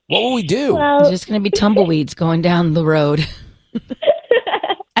 What will we do? There's just going to be tumbleweeds going down the road.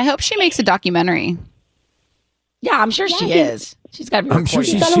 I hope she makes a documentary. Yeah, I'm sure she is. She's got to be. I'm sure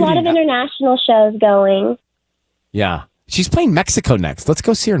She's got a lot of international shows going. Yeah. She's playing Mexico next. Let's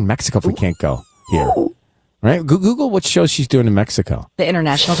go see her in Mexico if we can't go here. Right? Google what shows she's doing in Mexico. The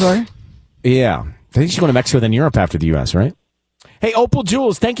international tour? Yeah. I think she's going to Mexico, then Europe after the U.S., right? Hey, Opal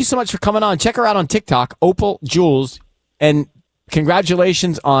Jules, thank you so much for coming on. Check her out on TikTok, Opal Jules. And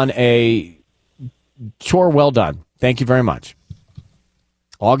congratulations on a chore well done. Thank you very much.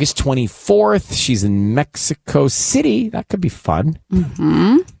 August 24th, she's in Mexico City. That could be fun.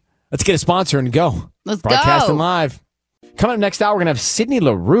 Mm-hmm. Let's get a sponsor and go. Let's Broadcasting go. live. Coming up next hour, we're going to have Sydney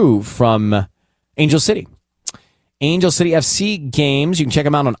LaRue from Angel City. Angel City FC games. You can check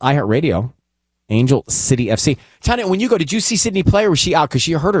them out on iHeartRadio. Angel City FC. Tanya, when you go, did you see Sydney play or was she out because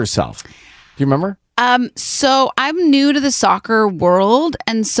she hurt herself? Do you remember? So I'm new to the soccer world,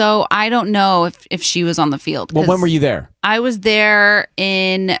 and so I don't know if she was on the field. Well, when were you there? I was there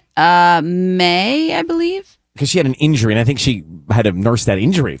in May, I believe. Because she had an injury, and I think she had to nurse that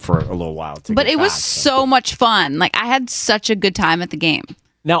injury for a little while. But it was so much fun. Like, I had such a good time at the game.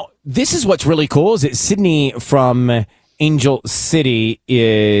 Now, this is what's really cool, is that Sydney from Angel City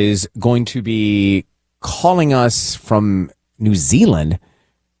is going to be calling us from New Zealand.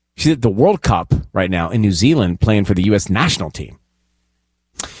 She's at the World Cup right now in New Zealand playing for the U.S. national team.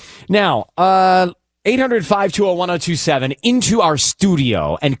 Now, 800-520-1027 into our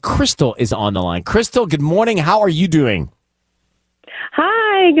studio, and Crystal is on the line. Crystal, good morning. How are you doing?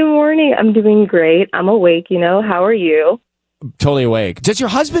 Hi, good morning. I'm doing great. I'm awake, How are you? Totally awake. Does your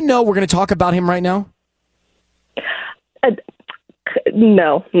husband know we're going to talk about him right now?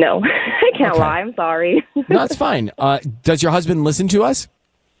 No. I can't lie. I'm sorry. No, it's fine. Does your husband listen to us?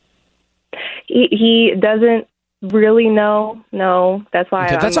 He doesn't really know. No, that's why.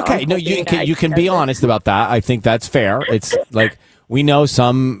 Okay, that's okay. No, you can be honest about that. I think that's fair. It's like, we know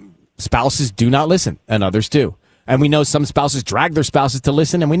some spouses do not listen and others do. And we know some spouses drag their spouses to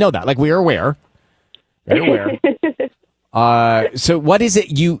listen, and we know that. Like, we are aware. Very aware. So what is it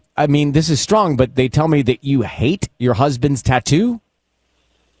this is strong, but they tell me that you hate your husband's tattoo?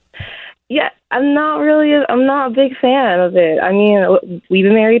 Yeah, I'm not a big fan of it. I mean, we've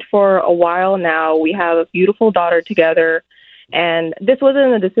been married for a while now. We have a beautiful daughter together. And this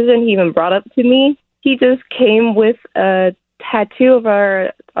wasn't a decision he even brought up to me. He just came with a tattoo of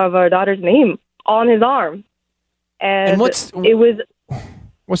our daughter's name on his arm. And what's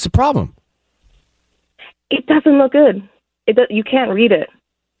the problem? It doesn't look good. You can't read it.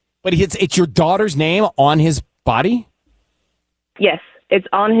 But it's your daughter's name on his body? Yes. It's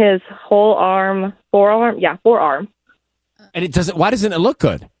on his whole arm, forearm. Yeah, forearm. And why doesn't it look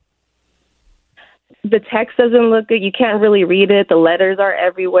good? The text doesn't look good. You can't really read it. The letters are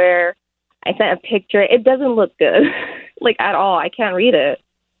everywhere. I sent a picture. It doesn't look good, like, at all. I can't read it.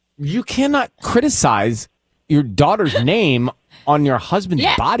 You cannot criticize your daughter's name on your husband's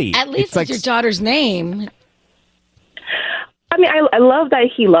body. At least it's your daughter's name. I mean, I love that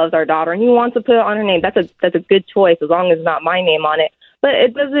he loves our daughter and he wants to put it on her name. That's a good choice as long as it's not my name on it. But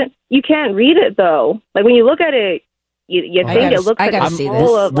it doesn't. You can't read it though. Like, when you look at it, You think it looks like a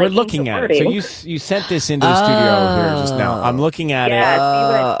bowl of We're like, looking at it. farting. So you sent this into the studio here just now. I'm looking at Yeah, it. see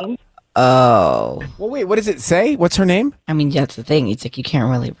what I mean? Oh. Well, wait. What does it say? What's her name? I mean, that's the thing. It's like you can't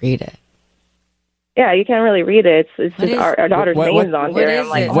really read it. Yeah, you can't really read it. It's What just is- our daughter's name's on what there. is I'm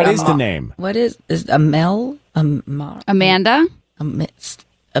like, it? What is the name? What is Amel? Amanda?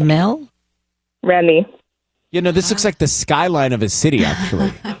 Amel? Remy. You know, this looks like the skyline of a city,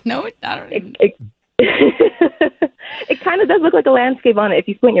 actually. No, it's not. It kind of does look like a landscape on it if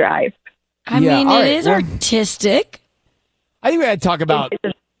you squint your eyes. I Yeah, mean, all it right, is well- artistic. I think we had to talk about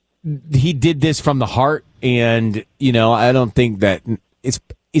he did this from the heart, and you know, I don't think that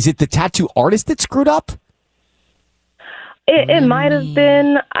is it the tattoo artist that screwed up? It might have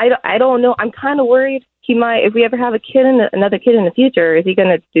been. I don't know. I'm kind of worried. He might, if we ever have another kid in the future, is he going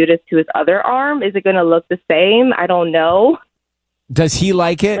to do this to his other arm? Is it going to look the same? I don't know. Does he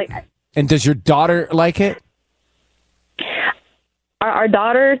like it? And does your daughter like it? Our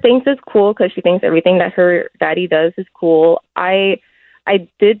daughter thinks it's cool because she thinks everything that her daddy does is cool. I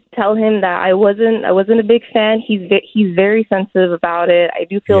did tell him that I wasn't a big fan. He's very sensitive about it. I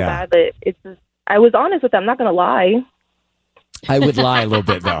do feel bad that it's just, I was honest with him. I'm not going to lie. I would lie a little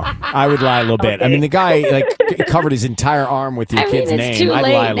bit, though. I would lie a little bit. I mean, the guy covered his entire arm with your kid's name. Too I'd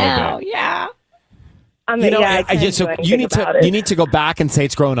late lie a little now. bit. Yeah. I mean, I can't so do anything you need about to it. you need to go back and say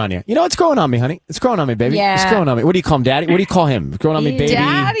it's growing on you. You know, it's growing on me, honey. It's growing on me, baby. Yeah. It's growing on me. What do you call him, Daddy? What do you call him? It's growing on me, baby.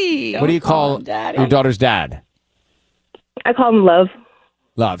 Daddy. What do you call your daughter's dad? I call him Love.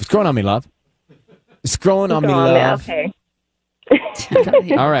 Love. It's growing on me, love. It's growing on me, love. Okay.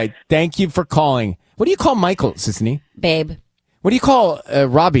 All right. Thank you for calling. What do you call Michael, Sissany? Babe. What do you call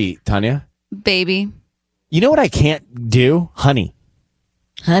Robbie, Tanya? Baby. You know what I can't do? Honey.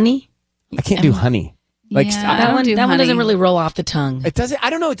 Honey? I can't do honey. Like Yeah, That one, do that one doesn't honey. really roll off the tongue. it doesn't. I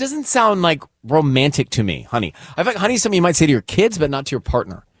don't know. It doesn't sound like romantic to me, honey. I feel like honey is something you might say to your kids, but not to your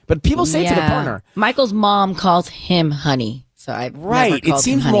partner. But people say it to the partner. Michael's mom calls him honey. So I've never Right. It called him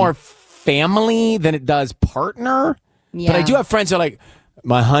seems honey. more family than it does partner. But I Yeah. do have friends who are like,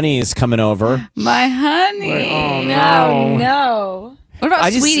 my honey is coming over. My honey. Oh, No. What about I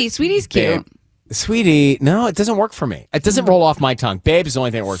just- Sweetie? Sweetie's cute. Babe. Sweetie, no, it doesn't work for me. It doesn't roll off my tongue. Babe is the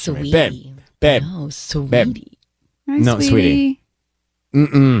only thing that works for me. Babe. Sweetie. Babe. No, sweetie. Babe. Hi, No, sweetie.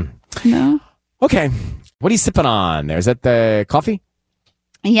 Mm-mm. No. Okay. What are you sipping on there? Is that the coffee?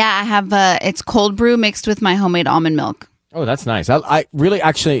 Yeah, I have it's cold brew mixed with my homemade almond milk. Oh, that's nice. I really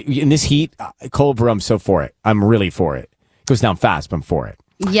actually, in this heat, cold brew, I'm so for it. I'm really for it. It goes down fast, but I'm for it.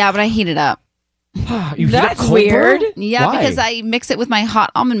 Yeah, but I heat it up. You heat up That's cold weird. brew? Yeah, Why? because I mix it with my hot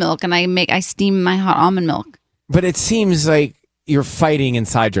almond milk and I steam my hot almond milk. But it seems like you're fighting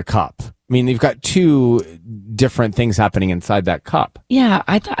inside your cup. I mean, you've got two different things happening inside that cup. Yeah,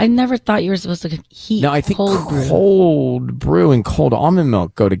 I never thought you were supposed to heat. No, I think cold brew. cold brew and cold almond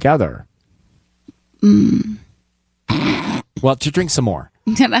milk go together. Well, to drink some more.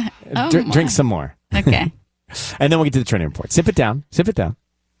 Drink some more. Okay. And then we'll get to the trending report. Sip it down. Sip it down.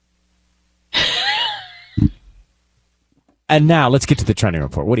 And now let's get to the trending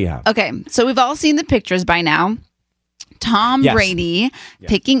report. What do you have? Okay, so we've all seen the pictures by now. Tom Yes. Brady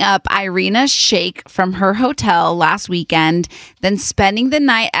picking up Irina Shayk from her hotel last weekend, then spending the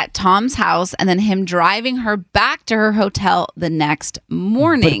night at Tom's house, and then him driving her back to her hotel the next But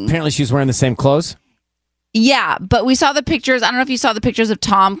morning. apparently she's wearing the same clothes. Yeah, but we saw the pictures. I don't know if you saw the pictures of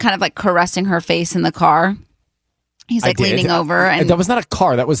Tom kind of like caressing her face in the car. He's like I did. leaning over, and that was not a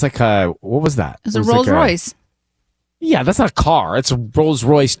car. That was like a, what was that? it was a like Rolls Royce. Yeah, that's not a car. It's a Rolls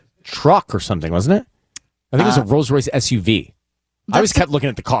Royce truck or something, wasn't it? I think it was a Rolls Royce SUV. I always kept looking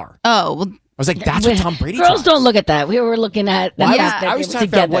at the car. Oh, well, I was like, that's what Tom Brady Girls drives. don't look at that. We were looking at the Well, fact that I they was were talking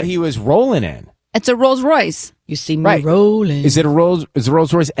about together. what he was rolling in. It's a Rolls Royce. You see me rolling. Is it a Rolls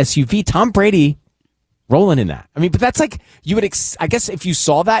Royce SUV? Tom Brady rolling in that. I mean, but that's like you would. I guess if you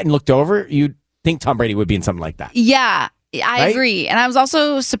saw that and looked over, you'd think Tom Brady would be in something like that. Yeah, I Right? agree. And I was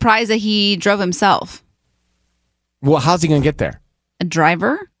also surprised that he drove himself. Well, how's he going to get there? A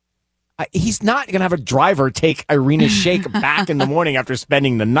driver? He's not going to have a driver take Irina Shayk back in the morning after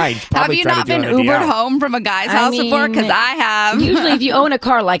spending the night. Have Probably you trying not to do been it on a Ubered DL. home from a guy's I house before? mean, Because I have. Usually, if you own a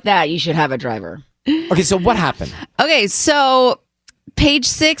car like that, you should have a driver. Okay, so what happened? Okay, so Page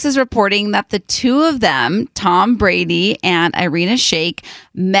Six is reporting that the two of them, Tom Brady and Irina Shayk,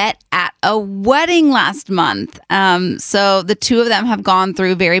 met at a wedding last month. So the two of them have gone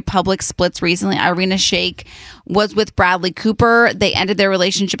through very public splits recently. Irina Shayk was with Bradley Cooper. They ended their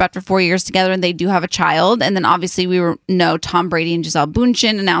relationship after 4 years together, and they do have a child. And then obviously we know Tom Brady and Gisele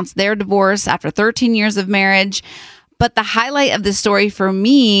Bündchen announced their divorce after 13 years of marriage. But the highlight of the story for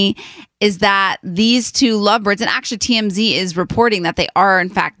me is that these two lovebirds, and actually TMZ is reporting that they are in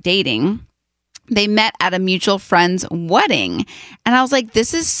fact dating. They met at a mutual friend's wedding. And I was like,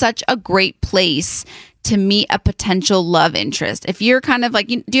 this is such a great place to meet a potential love interest. If you're kind of like,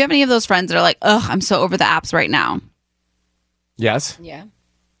 do you have any of those friends that are like, ugh, I'm so over the apps right now? Yes. Yeah.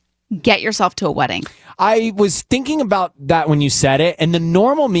 Get yourself to a wedding. I was thinking about that when you said it, and the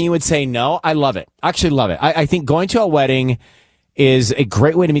normal me would say no. I love it. I actually love it. I think going to a wedding is a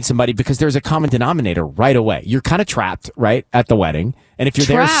great way to meet somebody because there's a common denominator right away. You're kind of trapped, right, at the wedding, and if you're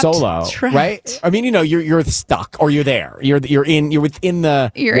there solo, right? I mean, you're stuck, or you're there. You're within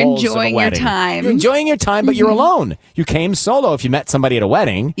the walls enjoying of a your wedding. time. You're enjoying your time, but you're alone. You came solo if you met somebody at a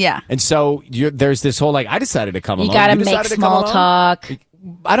wedding. Yeah, and so there's this whole like, I decided to come alone. You got to make small talk.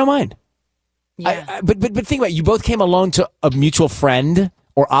 I don't mind. Yeah. But think about it. You both came alone to a mutual friend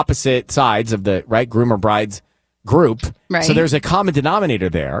or opposite sides of the groom or bride's group. Right. So there's a common denominator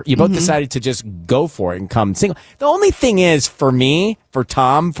there. You both decided to just go for it and come single. The only thing is, for me, for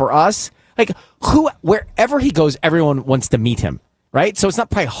Tom, for us, like wherever he goes, everyone wants to meet him, right? So it's not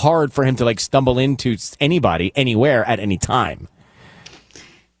probably hard for him to like stumble into anybody, anywhere, at any time.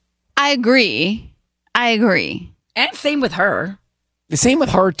 I agree. And same with her. The same with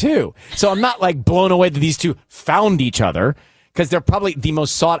her, too. So I'm not like blown away that these two found each other because they're probably the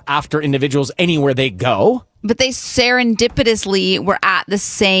most sought after individuals anywhere they go. But they serendipitously were at the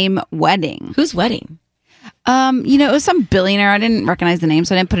same wedding. Whose wedding? It was some billionaire. I didn't recognize the name,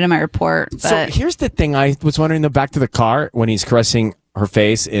 so I didn't put it in my report. But... So here's the thing. I was wondering, though, back to the car when he's caressing her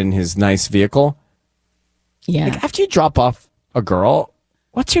face in his nice vehicle. Yeah. Like, after you drop off a girl,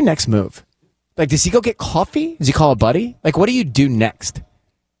 what's your next move? Like, does he go get coffee? Does he call a buddy? Like, what do you do next?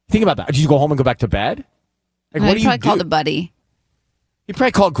 Think about that. Do you go home and go back to bed? Like, what do you do? Probably called a buddy. You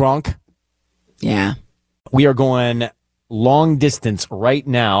probably called Gronk. Yeah. We are going long distance right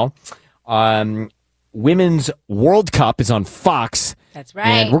now. Women's World Cup is on Fox. That's right.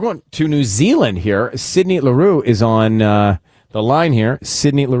 And we're going to New Zealand here. Sydney Leroux is on the line here.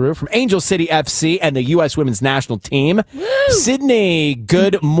 Sydney Leroux from Angel City FC and the U.S. Women's National Team. Woo! Sydney,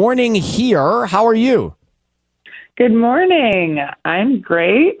 good morning here. How are you? Good morning. I'm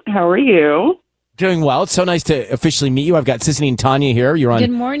great. How are you? Doing well. It's so nice to officially meet you. I've got Sissany and Tanya here. You're on Good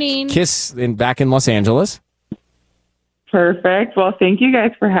morning. KISS back in Los Angeles. Perfect. Well, thank you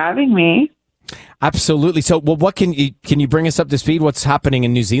guys for having me. Absolutely. So, what can you bring us up to speed? What's happening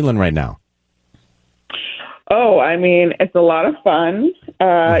in New Zealand right now? Oh, I mean, it's a lot of fun.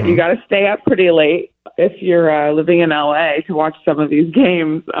 You got to stay up pretty late if you're living in LA to watch some of these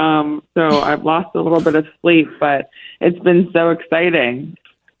games. So I've lost a little bit of sleep, but it's been so exciting.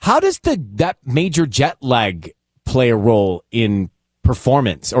 How does that major jet lag play a role in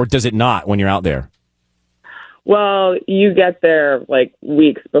performance, or does it not when you're out there? Well, you get there like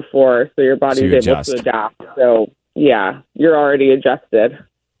weeks before, so your body's able to adapt. So, yeah, you're already adjusted.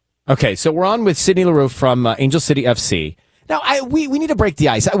 Okay, so we're on with Sydney Leroux from Angel City FC. Now, we need to break the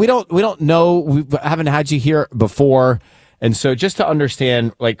ice. We don't know. We haven't had you here before, and so just to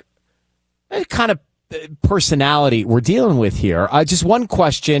understand, like, what kind of personality we're dealing with here. Just one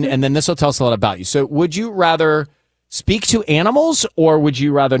question, and then this will tell us a lot about you. So, would you rather speak to animals, or would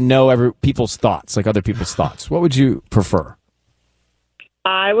you rather know people's thoughts, like other people's thoughts? What would you prefer?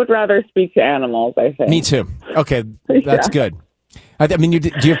 I would rather speak to animals, I think. Me too. Okay, that's good. I mean,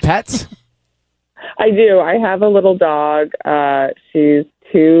 do you have pets? I do. I have a little dog. She's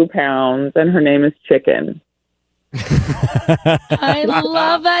 2 pounds, and her name is Chicken. I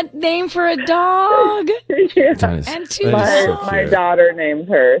love that name for a dog. Yeah. And two my daughter named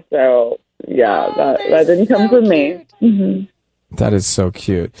her, so yeah, that didn't come from me. Mm-hmm. That is so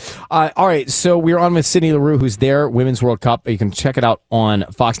cute. All right, so we're on with Sydney Leroux, who's there, Women's World Cup. You can check it out on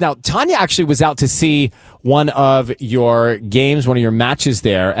Fox. Now, Tanya actually was out to see one of your games, one of your matches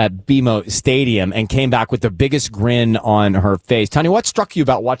there at BMO Stadium, and came back with the biggest grin on her face. Tanya, what struck you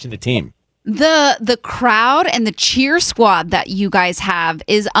about watching the team? The crowd and the cheer squad that you guys have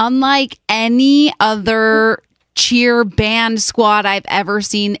is unlike any other cheer band squad I've ever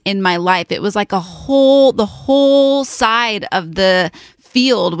seen in my life. It was like the whole side of the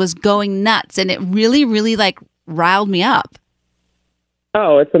field was going nuts, and it really, really like riled me up.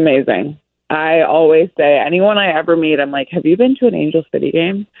 Oh, it's amazing. I always say, anyone I ever meet, I'm like, have you been to an Angel City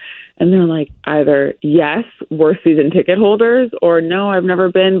game? And they're like, either yes, we're season ticket holders, or no, I've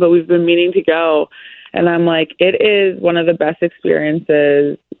never been, but we've been meaning to go. And I'm like, it is one of the best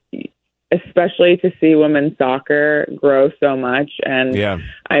experiences, especially to see women's soccer grow so much. And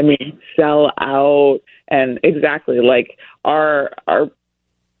I mean, sell out, and exactly like our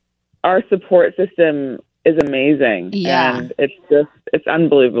support system is amazing. Yeah. And it's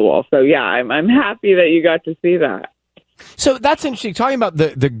unbelievable. So yeah, I'm happy that you got to see that. So that's interesting. Talking about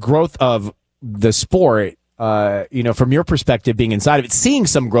the growth of the sport, from your perspective, being inside of it, seeing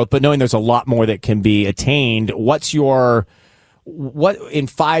some growth, but knowing there's a lot more that can be attained. What in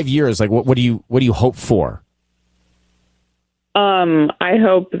 5 years, like what do you hope for? I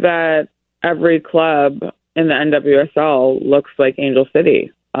hope that every club in the NWSL looks like Angel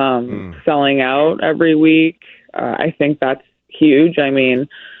City, selling out every week. I think that's huge. I mean,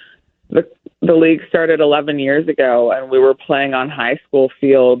 the league started 11 years ago, and we were playing on high school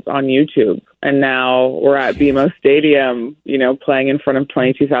fields on YouTube. And now we're at BMO Stadium, playing in front of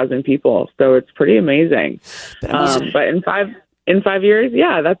 22,000 people. So it's pretty amazing. But in 5 years,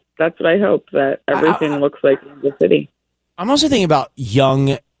 yeah, that's what I hope, that everything looks like the city. I'm also thinking about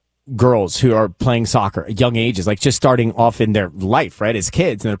young girls who are playing soccer at young ages, like just starting off in their life, right, as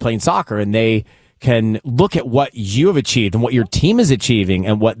kids, and they're playing soccer, and they can look at what you have achieved and what your team is achieving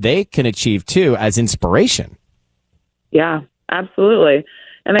and what they can achieve too as inspiration. Yeah, absolutely.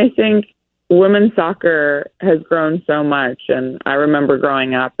 And I think women's soccer has grown so much. And I remember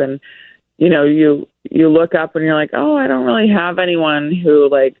growing up, and you look up and you're like, oh, I don't really have anyone who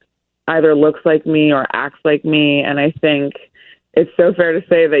like either looks like me or acts like me. And I think it's so fair to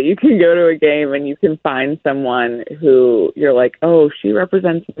say that you can go to a game and you can find someone who you're like, oh, she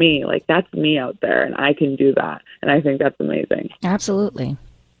represents me. Like, that's me out there, and I can do that. And I think that's amazing. Absolutely.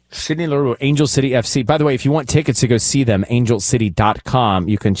 Sydney Leroux, Angel City FC. By the way, if you want tickets to go see them, angelcity.com.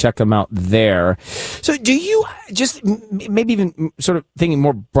 You can check them out there. So do you just maybe even sort of thinking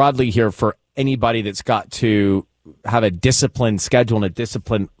more broadly here for anybody that's got to have a disciplined schedule and a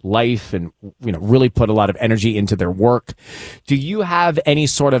disciplined life and, really put a lot of energy into their work. Do you have any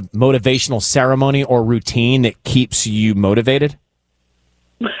sort of motivational ceremony or routine that keeps you motivated?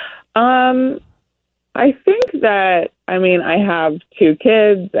 I think that, I have 2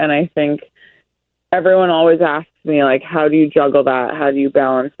 kids, and I think everyone always asks me, like, how do you juggle that? How do you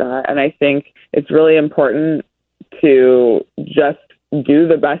balance that? And I think it's really important to just do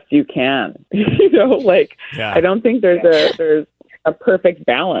the best you can. I don't think there's a perfect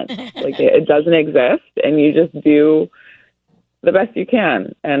balance. Like, it doesn't exist, and you just do the best you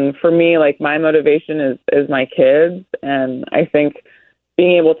can. And for me, like, my motivation is my kids, and I think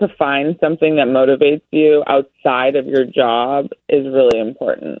being able to find something that motivates you outside of your job is really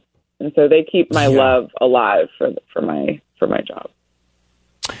important. And so they keep my love alive for my job.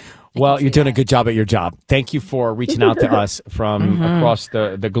 Well, you're doing a good job at your job. Thank you for reaching out to us from across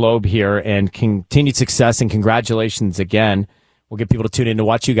the globe here, and continued success and congratulations again. We'll get people to tune in to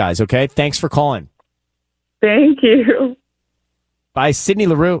watch you guys, okay? Thanks for calling. Thank you. Bye, Sydney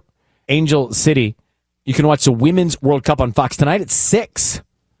Leroux, Angel City. You can watch the Women's World Cup on Fox tonight at 6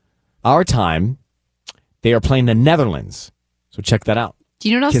 our time. They are playing the Netherlands, so check that out. Do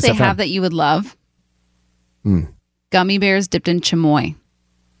you know what else they have that you would love? Gummy bears dipped in chamoy.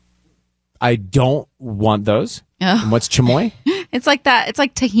 I don't want those. Oh. And what's chamoy? It's like that. It's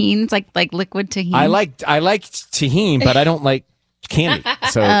like tahini. It's like liquid tahini. I like tahini, but I don't like candy.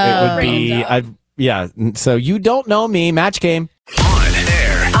 So it would be, So you don't know me. Match game.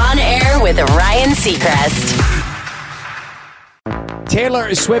 On air with Ryan Seacrest.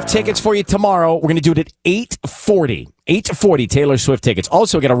 Taylor Swift tickets for you tomorrow. We're going to do it at 8:40. 8:40 Taylor Swift tickets.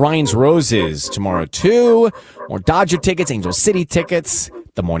 Also get a Ryan's Roses tomorrow too. More Dodger tickets, Angel City tickets,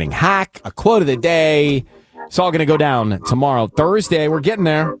 the morning hack, a quote of the day. It's all going to go down tomorrow, Thursday. We're getting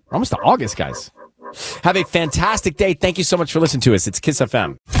there. We're almost to August, guys. Have a fantastic day. Thank you so much for listening to us. It's Kiss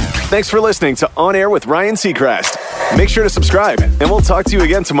FM. Thanks for listening to On Air with Ryan Seacrest. Make sure to subscribe, and we'll talk to you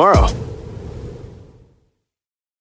again tomorrow.